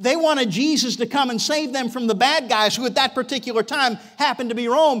 They wanted Jesus to come and save them from the bad guys who at that particular time happened to be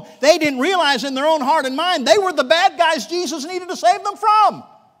Rome. They didn't realize in their own heart and mind they were the bad guys Jesus needed to save them from.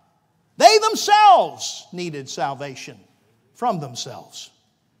 They themselves needed salvation from themselves.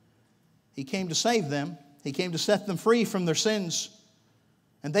 He came to save them. He came to set them free from their sins.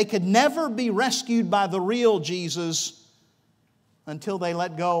 And they could never be rescued by the real Jesus until they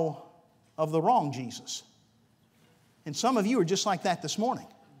let go of the wrong Jesus. And some of you are just like that this morning.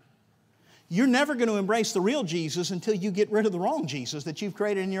 You're never going to embrace the real Jesus until you get rid of the wrong Jesus that you've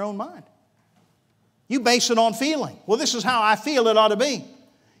created in your own mind. You base it on feeling. Well, this is how I feel it ought to be.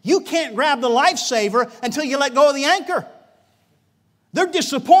 You can't grab the lifesaver until you let go of the anchor. They're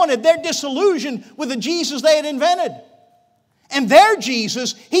disappointed. They're disillusioned with the Jesus they had invented. And their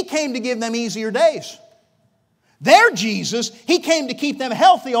Jesus, He came to give them easier days. Their Jesus, He came to keep them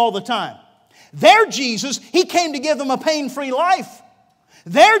healthy all the time. Their Jesus, He came to give them a pain-free life.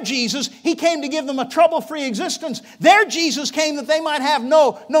 Their Jesus, He came to give them a trouble-free existence. Their Jesus came that they might have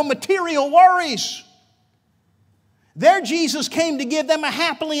no material worries. Their Jesus came to give them a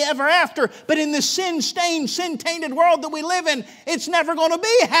happily ever after. But in this sin-stained, sin-tainted world that we live in, it's never going to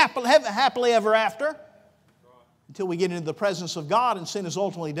be happily ever after until we get into the presence of God and sin is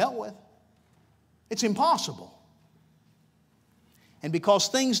ultimately dealt with. It's impossible. And because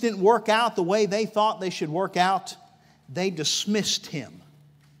things didn't work out the way they thought they should work out, they dismissed Him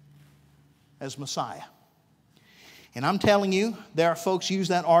as Messiah. And I'm telling you, there are folks who use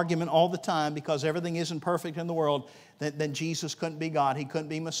that argument all the time because everything isn't perfect in the world, that Jesus couldn't be God, He couldn't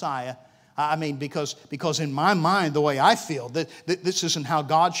be Messiah. I mean, because in my mind, the way I feel, that this isn't how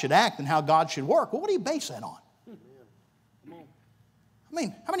God should act and how God should work. Well, what do you base that on? I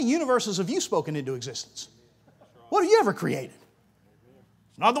mean, how many universes have you spoken into existence? What have you ever created?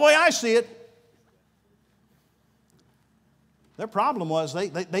 It's not the way I see it. Their problem was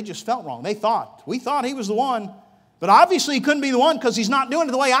they just felt wrong. We thought He was the one, but obviously He couldn't be the one because He's not doing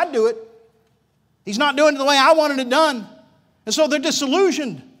it the way I'd do it. He's not doing it the way I wanted it done. And so they're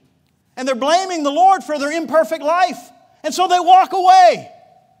disillusioned. And they're blaming the Lord for their imperfect life. And so they walk away.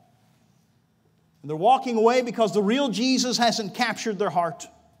 And they're walking away because the real Jesus hasn't captured their heart.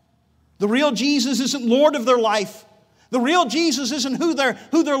 The real Jesus isn't Lord of their life. The real Jesus isn't who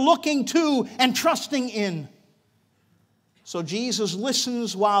they're looking to and trusting in. So Jesus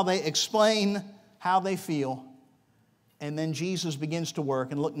listens while they explain how they feel. And then Jesus begins to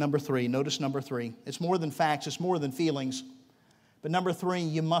work. And look, number 3. Notice number 3. It's more than facts. It's more than feelings. But number 3,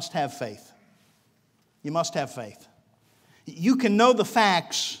 you must have faith. You must have faith. You can know the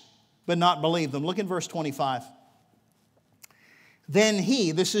facts, but not believe them. Look in verse 25. Then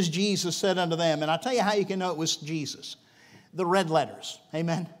He, this is Jesus, said unto them, and I'll tell you how you can know it was Jesus. The red letters.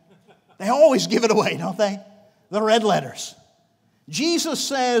 Amen? They always give it away, don't they? The red letters. Jesus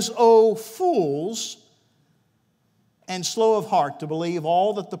says, "O fools, and slow of heart to believe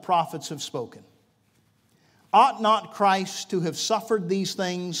all that the prophets have spoken. Ought not Christ to have suffered these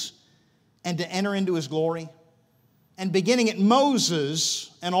things and to enter into His glory?" And beginning at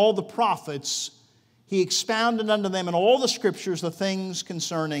Moses and all the prophets, He expounded unto them in all the Scriptures the things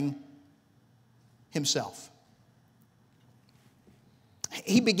concerning Himself.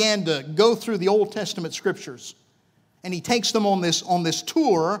 He began to go through the Old Testament Scriptures, and He takes them on this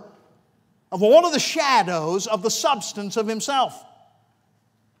tour of all of the shadows of the substance of Himself.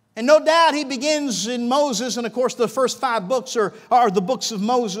 And no doubt He begins in Moses, and of course the first 5 books are the books of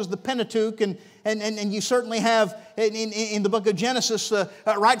Moses, the Pentateuch, and you certainly have in the book of Genesis,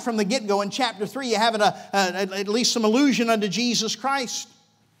 right from the get-go in chapter 3, you have at least some allusion unto Jesus Christ.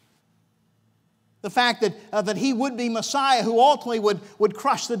 The fact that He would be Messiah who ultimately would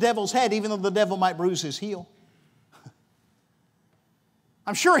crush the devil's head, even though the devil might bruise his heel.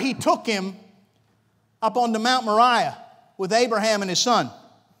 I'm sure He took him up onto Mount Moriah with Abraham and his son.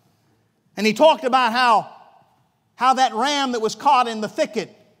 And He talked about how that ram that was caught in the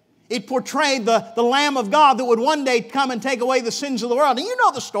thicket, it portrayed the Lamb of God that would one day come and take away the sins of the world. And you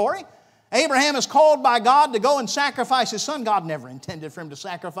know the story. Abraham is called by God to go and sacrifice his son. God never intended for him to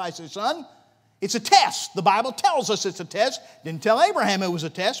sacrifice his son. It's a test. The Bible tells us it's a test. Didn't tell Abraham it was a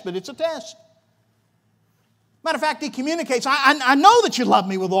test, but it's a test. Matter of fact, He communicates, I know that you love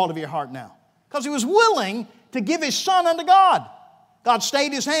me with all of your heart now. Because He was willing to give His son unto God. God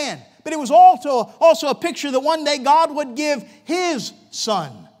stayed His hand. But it was also a picture that one day God would give His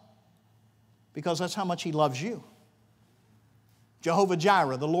Son. Because that's how much He loves you. Jehovah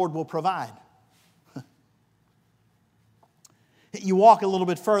Jireh, the Lord will provide. You walk a little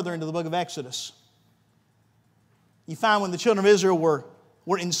bit further into the book of Exodus. You find when the children of Israel were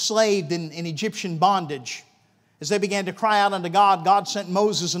enslaved in Egyptian bondage. As they began to cry out unto God, God sent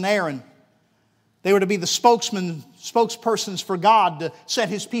Moses and Aaron. They were to be the spokespersons for God to set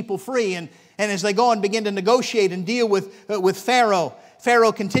His people free. And as they go and begin to negotiate and deal with Pharaoh,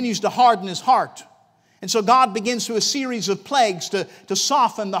 Pharaoh continues to harden his heart. And so God begins through a series of plagues to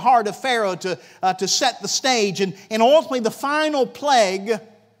soften the heart of Pharaoh, to set the stage. And ultimately the final plague that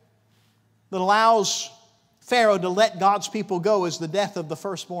allows Pharaoh to let God's people go is the death of the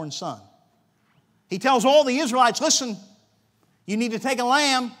firstborn son. He tells all the Israelites, listen, you need to take a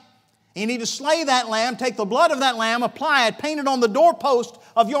lamb. You need to slay that lamb, take the blood of that lamb, apply it, paint it on the doorpost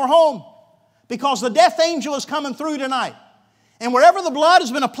of your home. Because the death angel is coming through tonight. And wherever the blood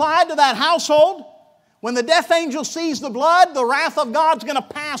has been applied to that household, when the death angel sees the blood, the wrath of God's going to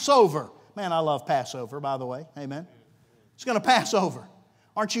pass over. Man, I love Passover, by the way. Amen. It's going to pass over.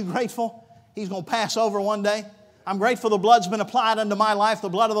 Aren't you grateful? He's going to pass over one day. I'm grateful the blood's been applied unto my life, the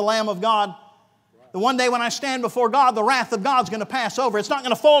blood of the Lamb of God. The one day when I stand before God, the wrath of God's going to pass over. It's not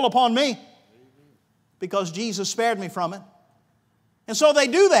going to fall upon me because Jesus spared me from it. And so they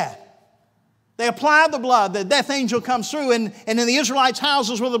do that. They apply the blood. The death angel comes through, and in the Israelites'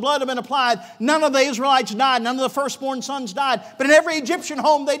 houses where the blood had been applied, none of the Israelites died. None of the firstborn sons died. But in every Egyptian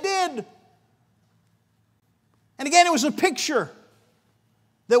home, they did. And again, it was a picture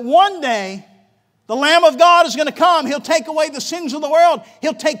that one day the Lamb of God is going to come. He'll take away the sins of the world.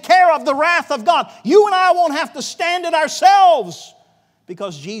 He'll take care of the wrath of God. You and I won't have to stand it ourselves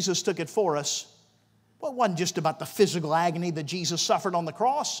because Jesus took it for us. Well, it wasn't just about the physical agony that Jesus suffered on the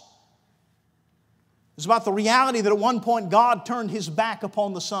cross. It's about the reality that at one point God turned His back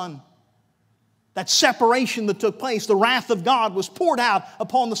upon the Son. That separation that took place, the wrath of God was poured out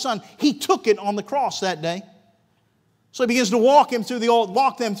upon the Son. He took it on the cross that day. So He begins to walk them through the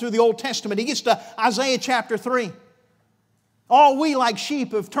Old Testament. He gets to Isaiah chapter 3. All we like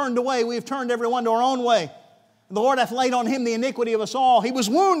sheep have turned away. We have turned everyone to our own way. The Lord hath laid on Him the iniquity of us all. He was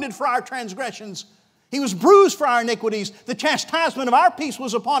wounded for our transgressions. He was bruised for our iniquities. The chastisement of our peace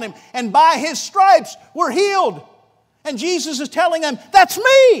was upon Him. And by His stripes we're healed. And Jesus is telling them, that's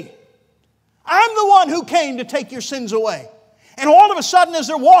me. I'm the one who came to take your sins away. And all of a sudden, as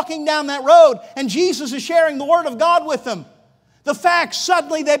they're walking down that road and Jesus is sharing the Word of God with them, the facts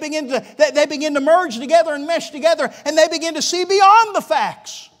suddenly they begin to merge together and mesh together, and they begin to see beyond the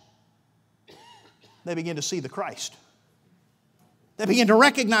facts. They begin to see the Christ. They begin to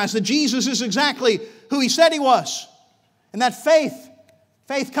recognize that Jesus is exactly who He said He was. And that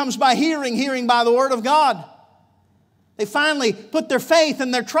faith comes by hearing, hearing by the Word of God. They finally put their faith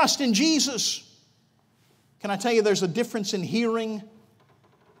and their trust in Jesus. Can I tell you there's a difference in hearing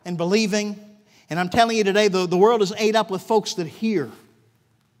and believing? And I'm telling you today, the world is ate up with folks that hear.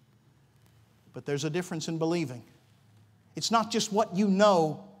 But there's a difference in believing. It's not just what you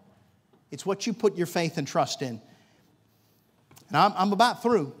know, it's what you put your faith and trust in. And I'm about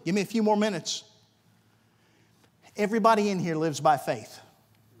through. Give me a few more minutes. Everybody in here lives by faith.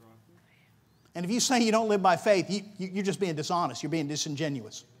 And if you say you don't live by faith, you're just being dishonest. You're being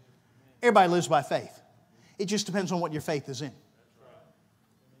disingenuous. Everybody lives by faith. It just depends on what your faith is in.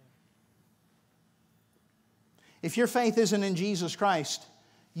 If your faith isn't in Jesus Christ,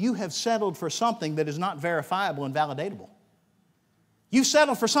 you have settled for something that is not verifiable and validatable. You've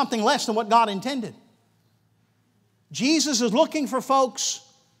settled for something less than what God intended. Jesus is looking for folks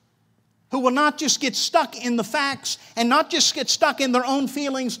who will not just get stuck in the facts and not just get stuck in their own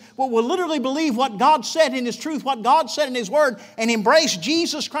feelings, but will literally believe what God said in His truth, what God said in His Word, and embrace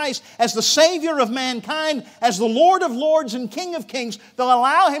Jesus Christ as the Savior of mankind, as the Lord of lords and King of kings. They'll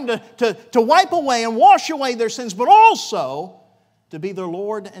allow Him to wipe away and wash away their sins, but also to be their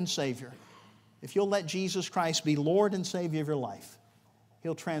Lord and Savior. If you'll let Jesus Christ be Lord and Savior of your life,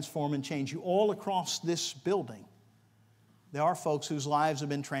 He'll transform and change you. All across this building, there are folks whose lives have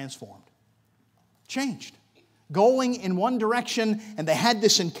been transformed. Changed. Going in one direction, and they had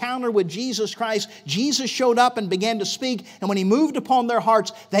this encounter with Jesus Christ. Jesus showed up and began to speak, and when He moved upon their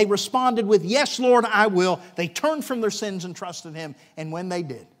hearts, they responded with, "Yes, Lord, I will." They turned from their sins and trusted Him, and when they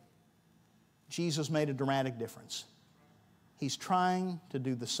did, Jesus made a dramatic difference. He's trying to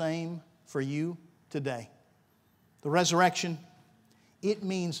do the same for you today. The resurrection, it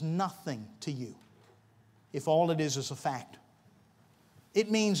means nothing to you if all it is a fact. It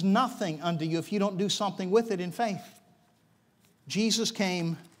means nothing unto you if you don't do something with it in faith. Jesus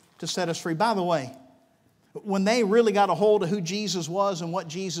came to set us free. By the way, when they really got a hold of who Jesus was and what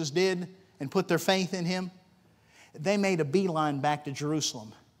Jesus did and put their faith in Him, they made a beeline back to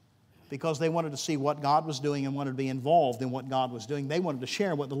Jerusalem because they wanted to see what God was doing and wanted to be involved in what God was doing. They wanted to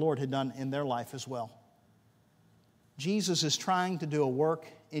share what the Lord had done in their life as well. Jesus is trying to do a work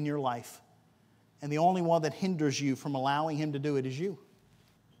in your life, and the only one that hinders you from allowing Him to do it is you.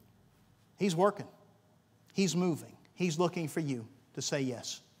 He's working. He's moving. He's looking for you to say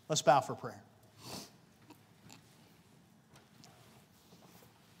yes. Let's bow for prayer.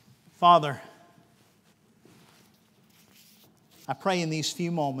 Father, I pray in these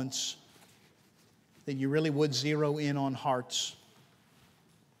few moments that you really would zero in on hearts.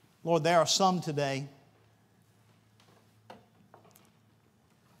 Lord, there are some today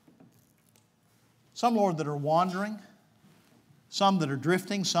Lord, that are wandering. Some that are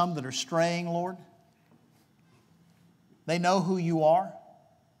drifting, some that are straying, Lord. They know who you are.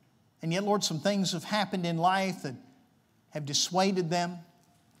 And yet, Lord, some things have happened in life that have dissuaded them,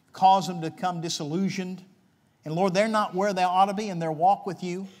 caused them to become disillusioned. And Lord, they're not where they ought to be in their walk with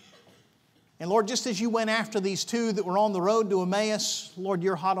you. And Lord, just as you went after these two that were on the road to Emmaus, Lord,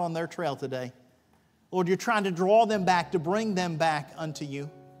 you're hot on their trail today. Lord, you're trying to draw them back, to bring them back unto you.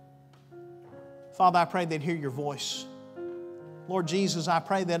 Father, I pray they'd hear your voice. Lord Jesus, I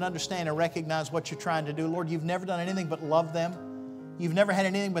pray they'd understand and recognize what you're trying to do. Lord, you've never done anything but love them. You've never had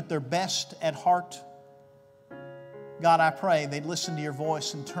anything but their best at heart. God, I pray they'd listen to your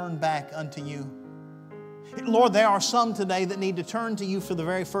voice and turn back unto you. Lord, there are some today that need to turn to you for the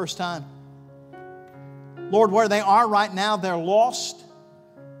very first time. Lord, where they are right now, they're lost.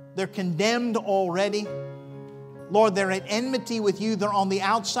 They're condemned already. Lord, they're at enmity with you. They're on the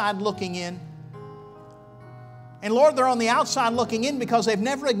outside looking in. And Lord, they're on the outside looking in because they've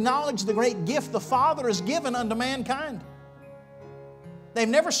never acknowledged the great gift the Father has given unto mankind. They've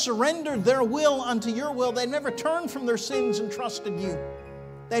never surrendered their will unto your will. They've never turned from their sins and trusted you.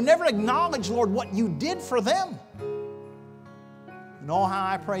 They've never acknowledged, Lord, what you did for them. And oh, how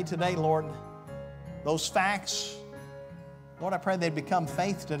I pray today, Lord, those facts, Lord, I pray they'd become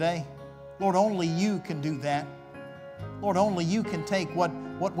faith today. Lord, only you can do that. Lord, only you can take what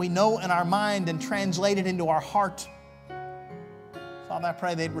we know in our mind and translate it into our heart. Father, I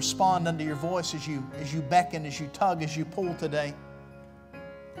pray they'd respond unto your voice as you beckon, as you tug, as you pull today.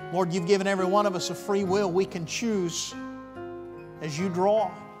 Lord, you've given every one of us a free will. We can choose as you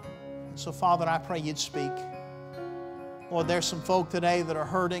draw. So, Father, I pray you'd speak. Lord, there's some folk today that are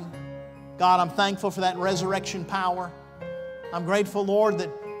hurting. God, I'm thankful for that resurrection power. I'm grateful, Lord, that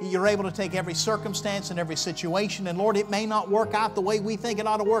you're able to take every circumstance and every situation. And Lord, it may not work out the way we think it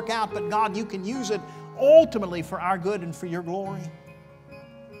ought to work out, but God, you can use it ultimately for our good and for your glory.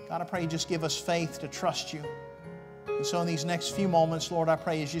 God, I pray you just give us faith to trust you. And so in these next few moments, Lord, I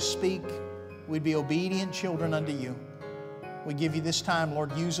pray as you speak, we'd be obedient children unto you. We give you this time,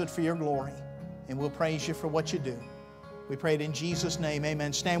 Lord, use it for your glory. And we'll praise you for what you do. We pray it in Jesus' name,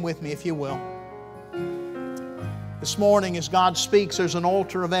 amen. Stand with me if you will. This morning, as God speaks, there's an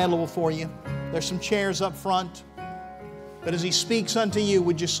altar available for you. There's some chairs up front. But as He speaks unto you,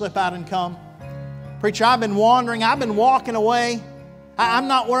 would you slip out and come? Preacher, I've been wandering. I've been walking away. I'm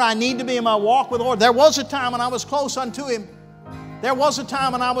not where I need to be in my walk with the Lord. There was a time when I was close unto Him. There was a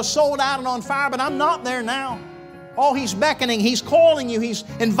time when I was sold out and on fire, but I'm not there now. Oh, He's beckoning. He's calling you. He's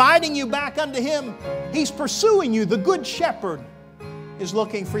inviting you back unto Him. He's pursuing you. The Good Shepherd is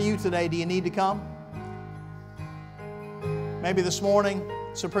looking for you today. Do you need to come? Maybe this morning,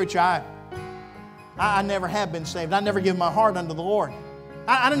 so preacher, I never have been saved. I never given my heart unto the Lord.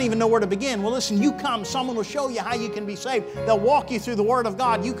 I don't even know where to begin. Well, listen, you come. Someone will show you how you can be saved. They'll walk you through the Word of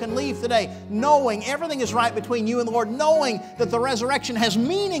God. You can leave today knowing everything is right between you and the Lord, knowing that the resurrection has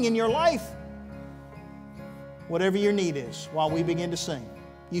meaning in your life. Whatever your need is, while we begin to sing,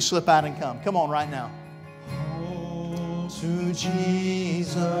 you slip out and come. Come on right now. Oh, to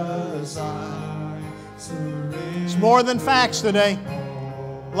Jesus I surrender. It's more than facts today.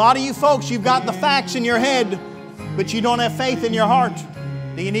 A lot of you folks, you've got the facts in your head, but you don't have faith in your heart.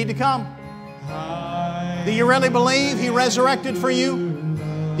 Do you need to come? Do you really believe He resurrected for you?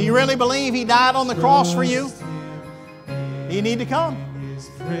 Do you really believe He died on the cross for you? Do you need to come?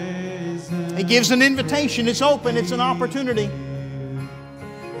 He gives an invitation. It's open. It's an opportunity.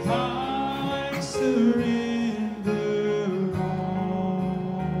 I surrender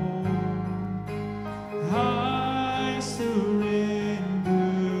all. I surrender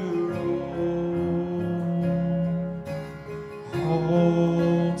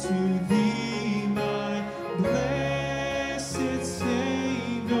all to Thee, my blessed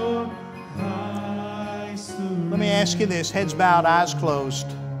Savior. I surrender. Let me ask you this, heads bowed, eyes closed.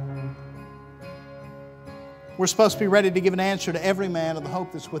 We're supposed to be ready to give an answer to every man of the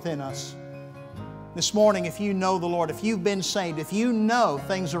hope that's within us. This morning, if you know the Lord, if you've been saved, if you know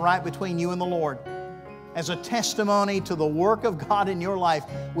things are right between you and the Lord, as a testimony to the work of God in your life,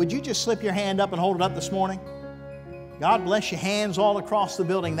 would you just slip your hand up and hold it up this morning? God bless you. Hands all across the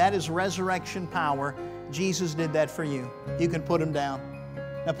building. That is resurrection power. Jesus did that for you. You can put them down.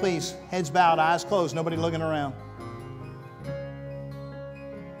 Now please, heads bowed, eyes closed, nobody looking around.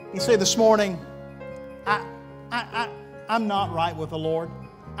 You say this morning, I'm not right with the Lord.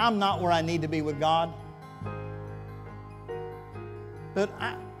 I'm not where I need to be with God. But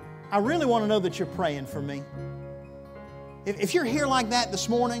I really want to know that you're praying for me. If you're here like that this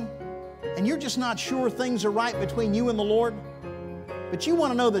morning, and you're just not sure things are right between you and the Lord, but you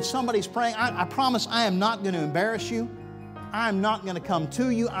want to know that somebody's praying, I promise I am not going to embarrass you. I'm not going to come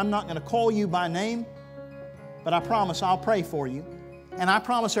to you. I'm not going to call you by name. But I promise I'll pray for you. And I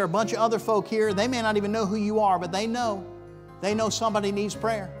promise there are a bunch of other folk here, they may not even know who you are, but they know somebody needs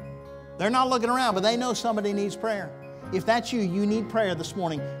prayer. They're not looking around, but they know somebody needs prayer. If that's you, you need prayer this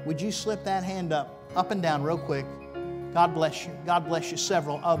morning, would you slip that hand up and down real quick? God bless you. God bless you.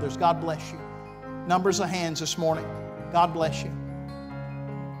 Several others. God bless you. Numbers of hands this morning. God bless you.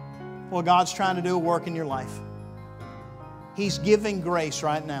 Well, God's trying to do a work in your life. He's giving grace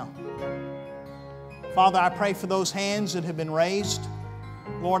right now. Father, I pray for those hands that have been raised.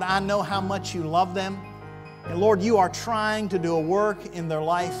 Lord, I know how much you love them. And Lord, you are trying to do a work in their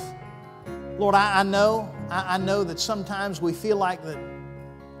life. Lord, I know that sometimes we feel like that,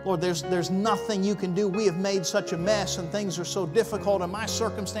 Lord, there's nothing you can do. We have made such a mess and things are so difficult and my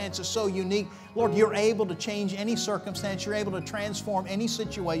circumstance is so unique. Lord, you're able to change any circumstance. You're able to transform any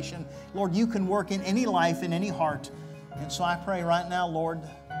situation. Lord, you can work in any life, in any heart. And so I pray right now, Lord,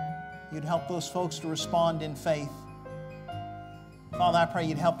 you'd help those folks to respond in faith. Father, I pray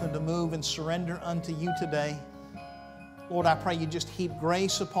you'd help them to move and surrender unto you today. Lord, I pray you just heap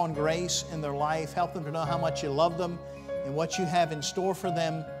grace upon grace in their life. Help them to know how much you love them and what you have in store for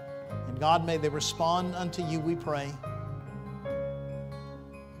them. And God, may they respond unto you, we pray.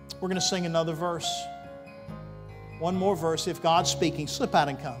 We're going to sing another verse. One more verse. If God's speaking, slip out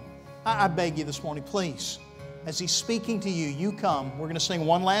and come. I beg you this morning, please. As He's speaking to you, you come. We're going to sing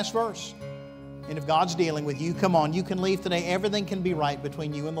one last verse. And if God's dealing with you, come on. You can leave today. Everything can be right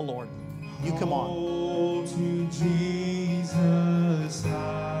between you and the Lord. You come on. Oh, to Jesus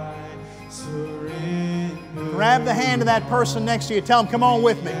I surrender. Grab the hand of that person next to you. Tell them, come on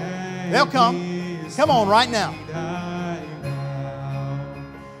with me. They'll come. Come on right now.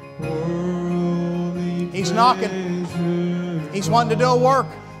 He's knocking. He's wanting to do a work.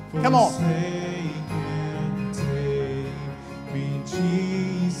 Come on.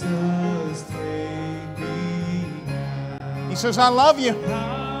 He says, I love you.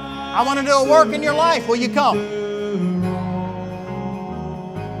 I want to do a work in your life. Will you come?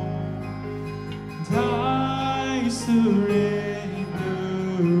 I surrender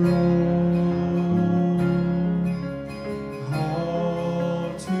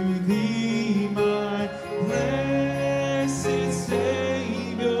all to Thee, my blessed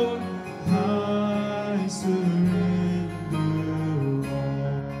Savior. I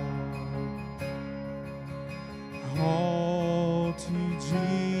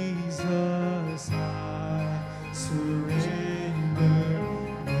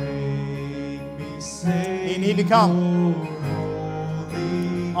Do you need to come?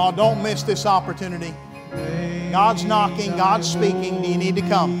 Oh, don't miss this opportunity. God's knocking, God's speaking. Do you need to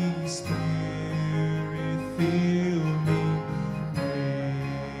come?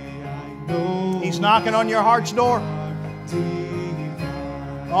 He's knocking on your heart's door.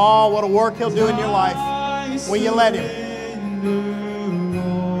 Oh, what a work He'll do in your life. Will you let Him?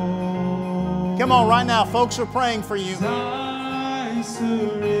 Come on, right now. Folks are praying for you. I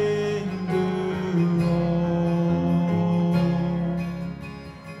surrender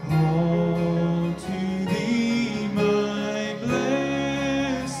all to Thee, my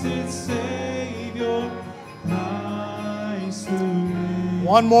blessed Savior. I surrender.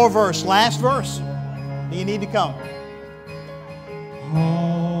 One more verse, last verse. Do you need to come?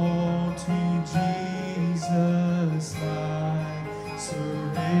 All to Jesus I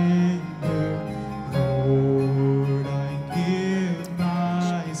surrender. Lord, I give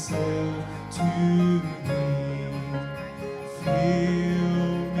myself to Thee.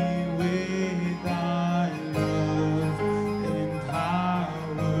 Fill me with Thy love and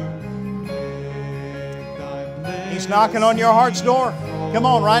power. Let Thy blessing He's knocking on your heart's door. Come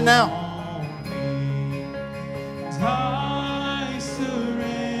on, right now. I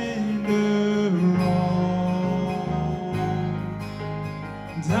surrender all.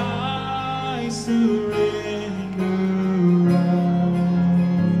 I surrender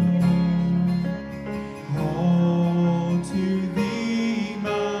all to Thee,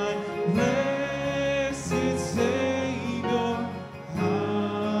 my blessed Savior.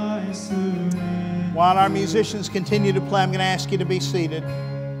 I surrender. While our musicians continue to play, I'm going to ask you to be seated.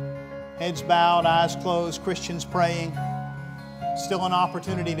 Heads bowed, eyes closed, Christians praying. Still an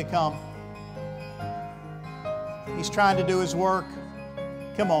opportunity to come. He's trying to do His work.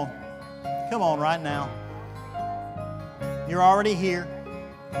 Come on. Come on right now. You're already here.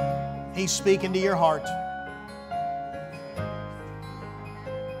 He's speaking to your heart.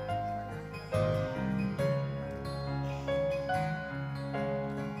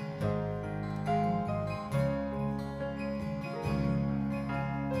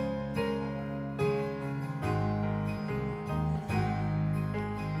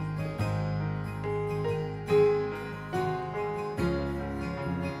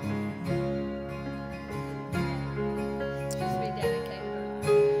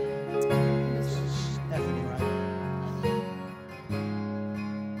 Stephanie, right?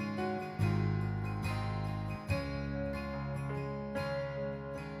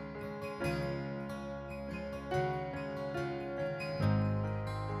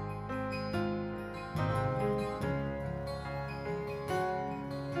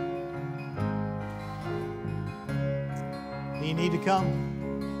 Do you need to come?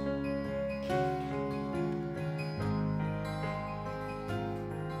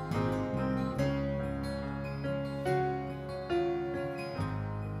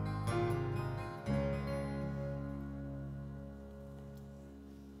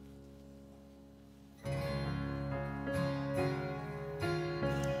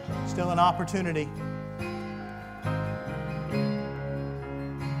 Still an opportunity.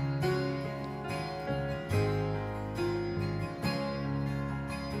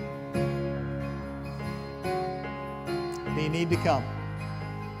 Do you need to come?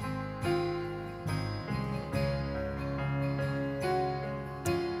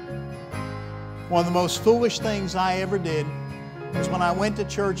 One of the most foolish things I ever did was when I went to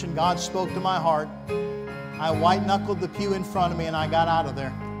church and God spoke to my heart. I white-knuckled the pew in front of me and I got out of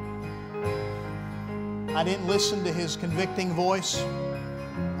there. I didn't listen to His convicting voice.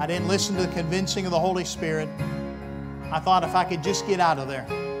 I didn't listen to the convincing of the Holy Spirit. I thought if I could just get out of there.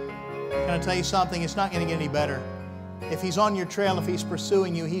 Can I tell you something? It's not going to get any better. If He's on your trail, if He's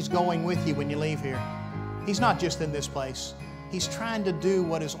pursuing you, He's going with you when you leave here. He's not just in this place. He's trying to do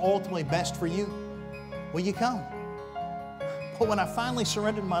what is ultimately best for you. Will you come? But when I finally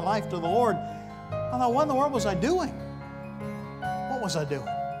surrendered my life to the Lord, I thought, what in the world was I doing? What was I doing?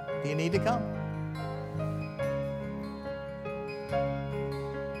 Do you need to come?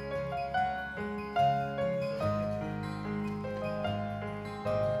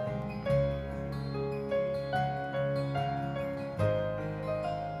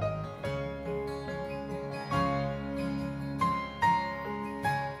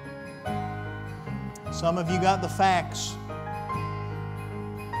 Some of you got the facts.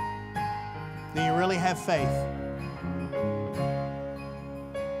 Do you really have faith?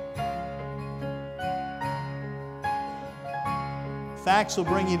 Facts will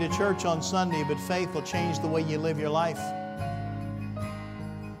bring you to church on Sunday, but faith will change the way you live your life.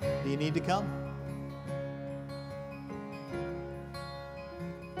 Do you need to come?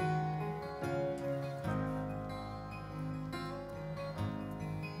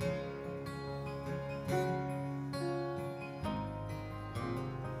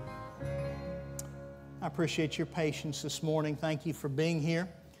 I appreciate your patience this morning. Thank you for being here.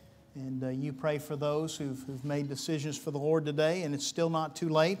 And you pray for those who've made decisions for the Lord today, and it's still not too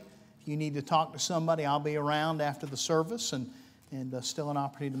late. If you need to talk to somebody, I'll be around after the service, and still an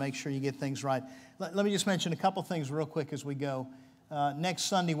opportunity to make sure you get things right. Let me just mention a couple things real quick as we go. Next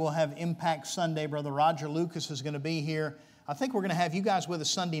Sunday, we'll have Impact Sunday. Brother Roger Lucas is going to be here. I think we're going to have you guys with us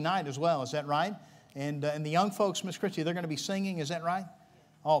Sunday night as well. Is that right? And the young folks, Miss Christie, they're going to be singing. Is that right?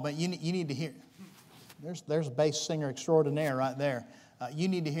 Oh, but you need to hear. There's a bass singer extraordinaire right there. You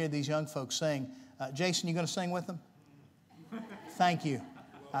need to hear these young folks sing. Jason, you going to sing with them? Thank you.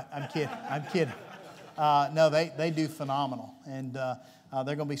 I'm kidding. No, they do phenomenal. And they're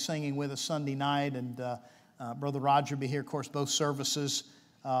going to be singing with us Sunday night. And Brother Roger will be here, of course, both services.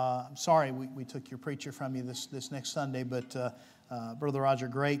 I'm sorry we took your preacher from you this next Sunday. But Brother Roger,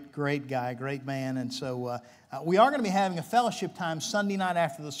 great guy, great man. And so we are going to be having a fellowship time Sunday night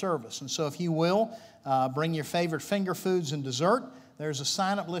after the service. And so if you will, bring your favorite finger foods and dessert. There's a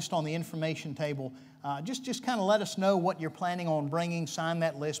sign-up list on the information table. Just kind of let us know what you're planning on bringing. Sign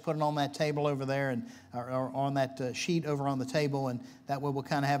that list, put it on that table over there, and or on that sheet over on the table, and that way we'll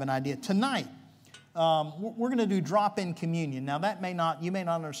kind of have an idea. Tonight, we're going to do drop-in communion. Now, you may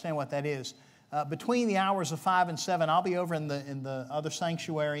not understand what that is. Between the hours of 5 and 7, I'll be over in the other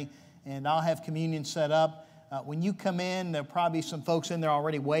sanctuary, and I'll have communion set up. When you come in, there'll probably be some folks in there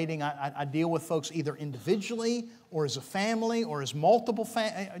already waiting. I deal with folks either individually or as a family or as multiple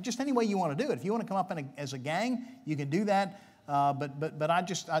just any way you want to do it. If you want to come up as a gang, you can do that. But I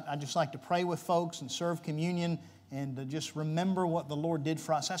just like to pray with folks and serve communion and just remember what the Lord did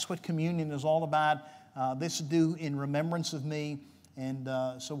for us. That's what communion is all about. This do in remembrance of me. And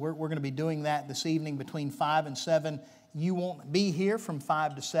so we're going to be doing that this evening between 5 and 7. You won't be here from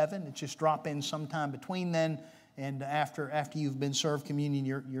 5 to 7. It's just drop in sometime between then. And after you've been served communion,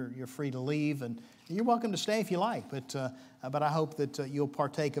 you're free to leave. And you're welcome to stay if you like. But I hope that you'll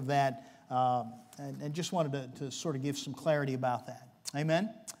partake of that. And just wanted to sort of give some clarity about that.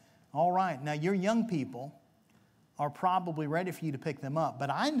 Amen? All right. Now, your young people are probably ready for you to pick them up. But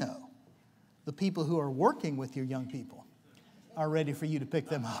I know the people who are working with your young people are ready for you to pick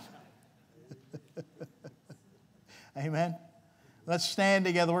them up. Amen. Let's stand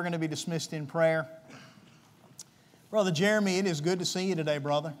together. We're going to be dismissed in prayer. Brother Jeremy, it is good to see you today,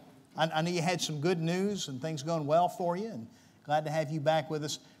 brother. I know you had some good news and things going well for you, and glad to have you back with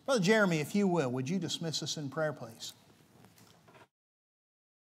us. Brother Jeremy, if you will, would you dismiss us in prayer, please?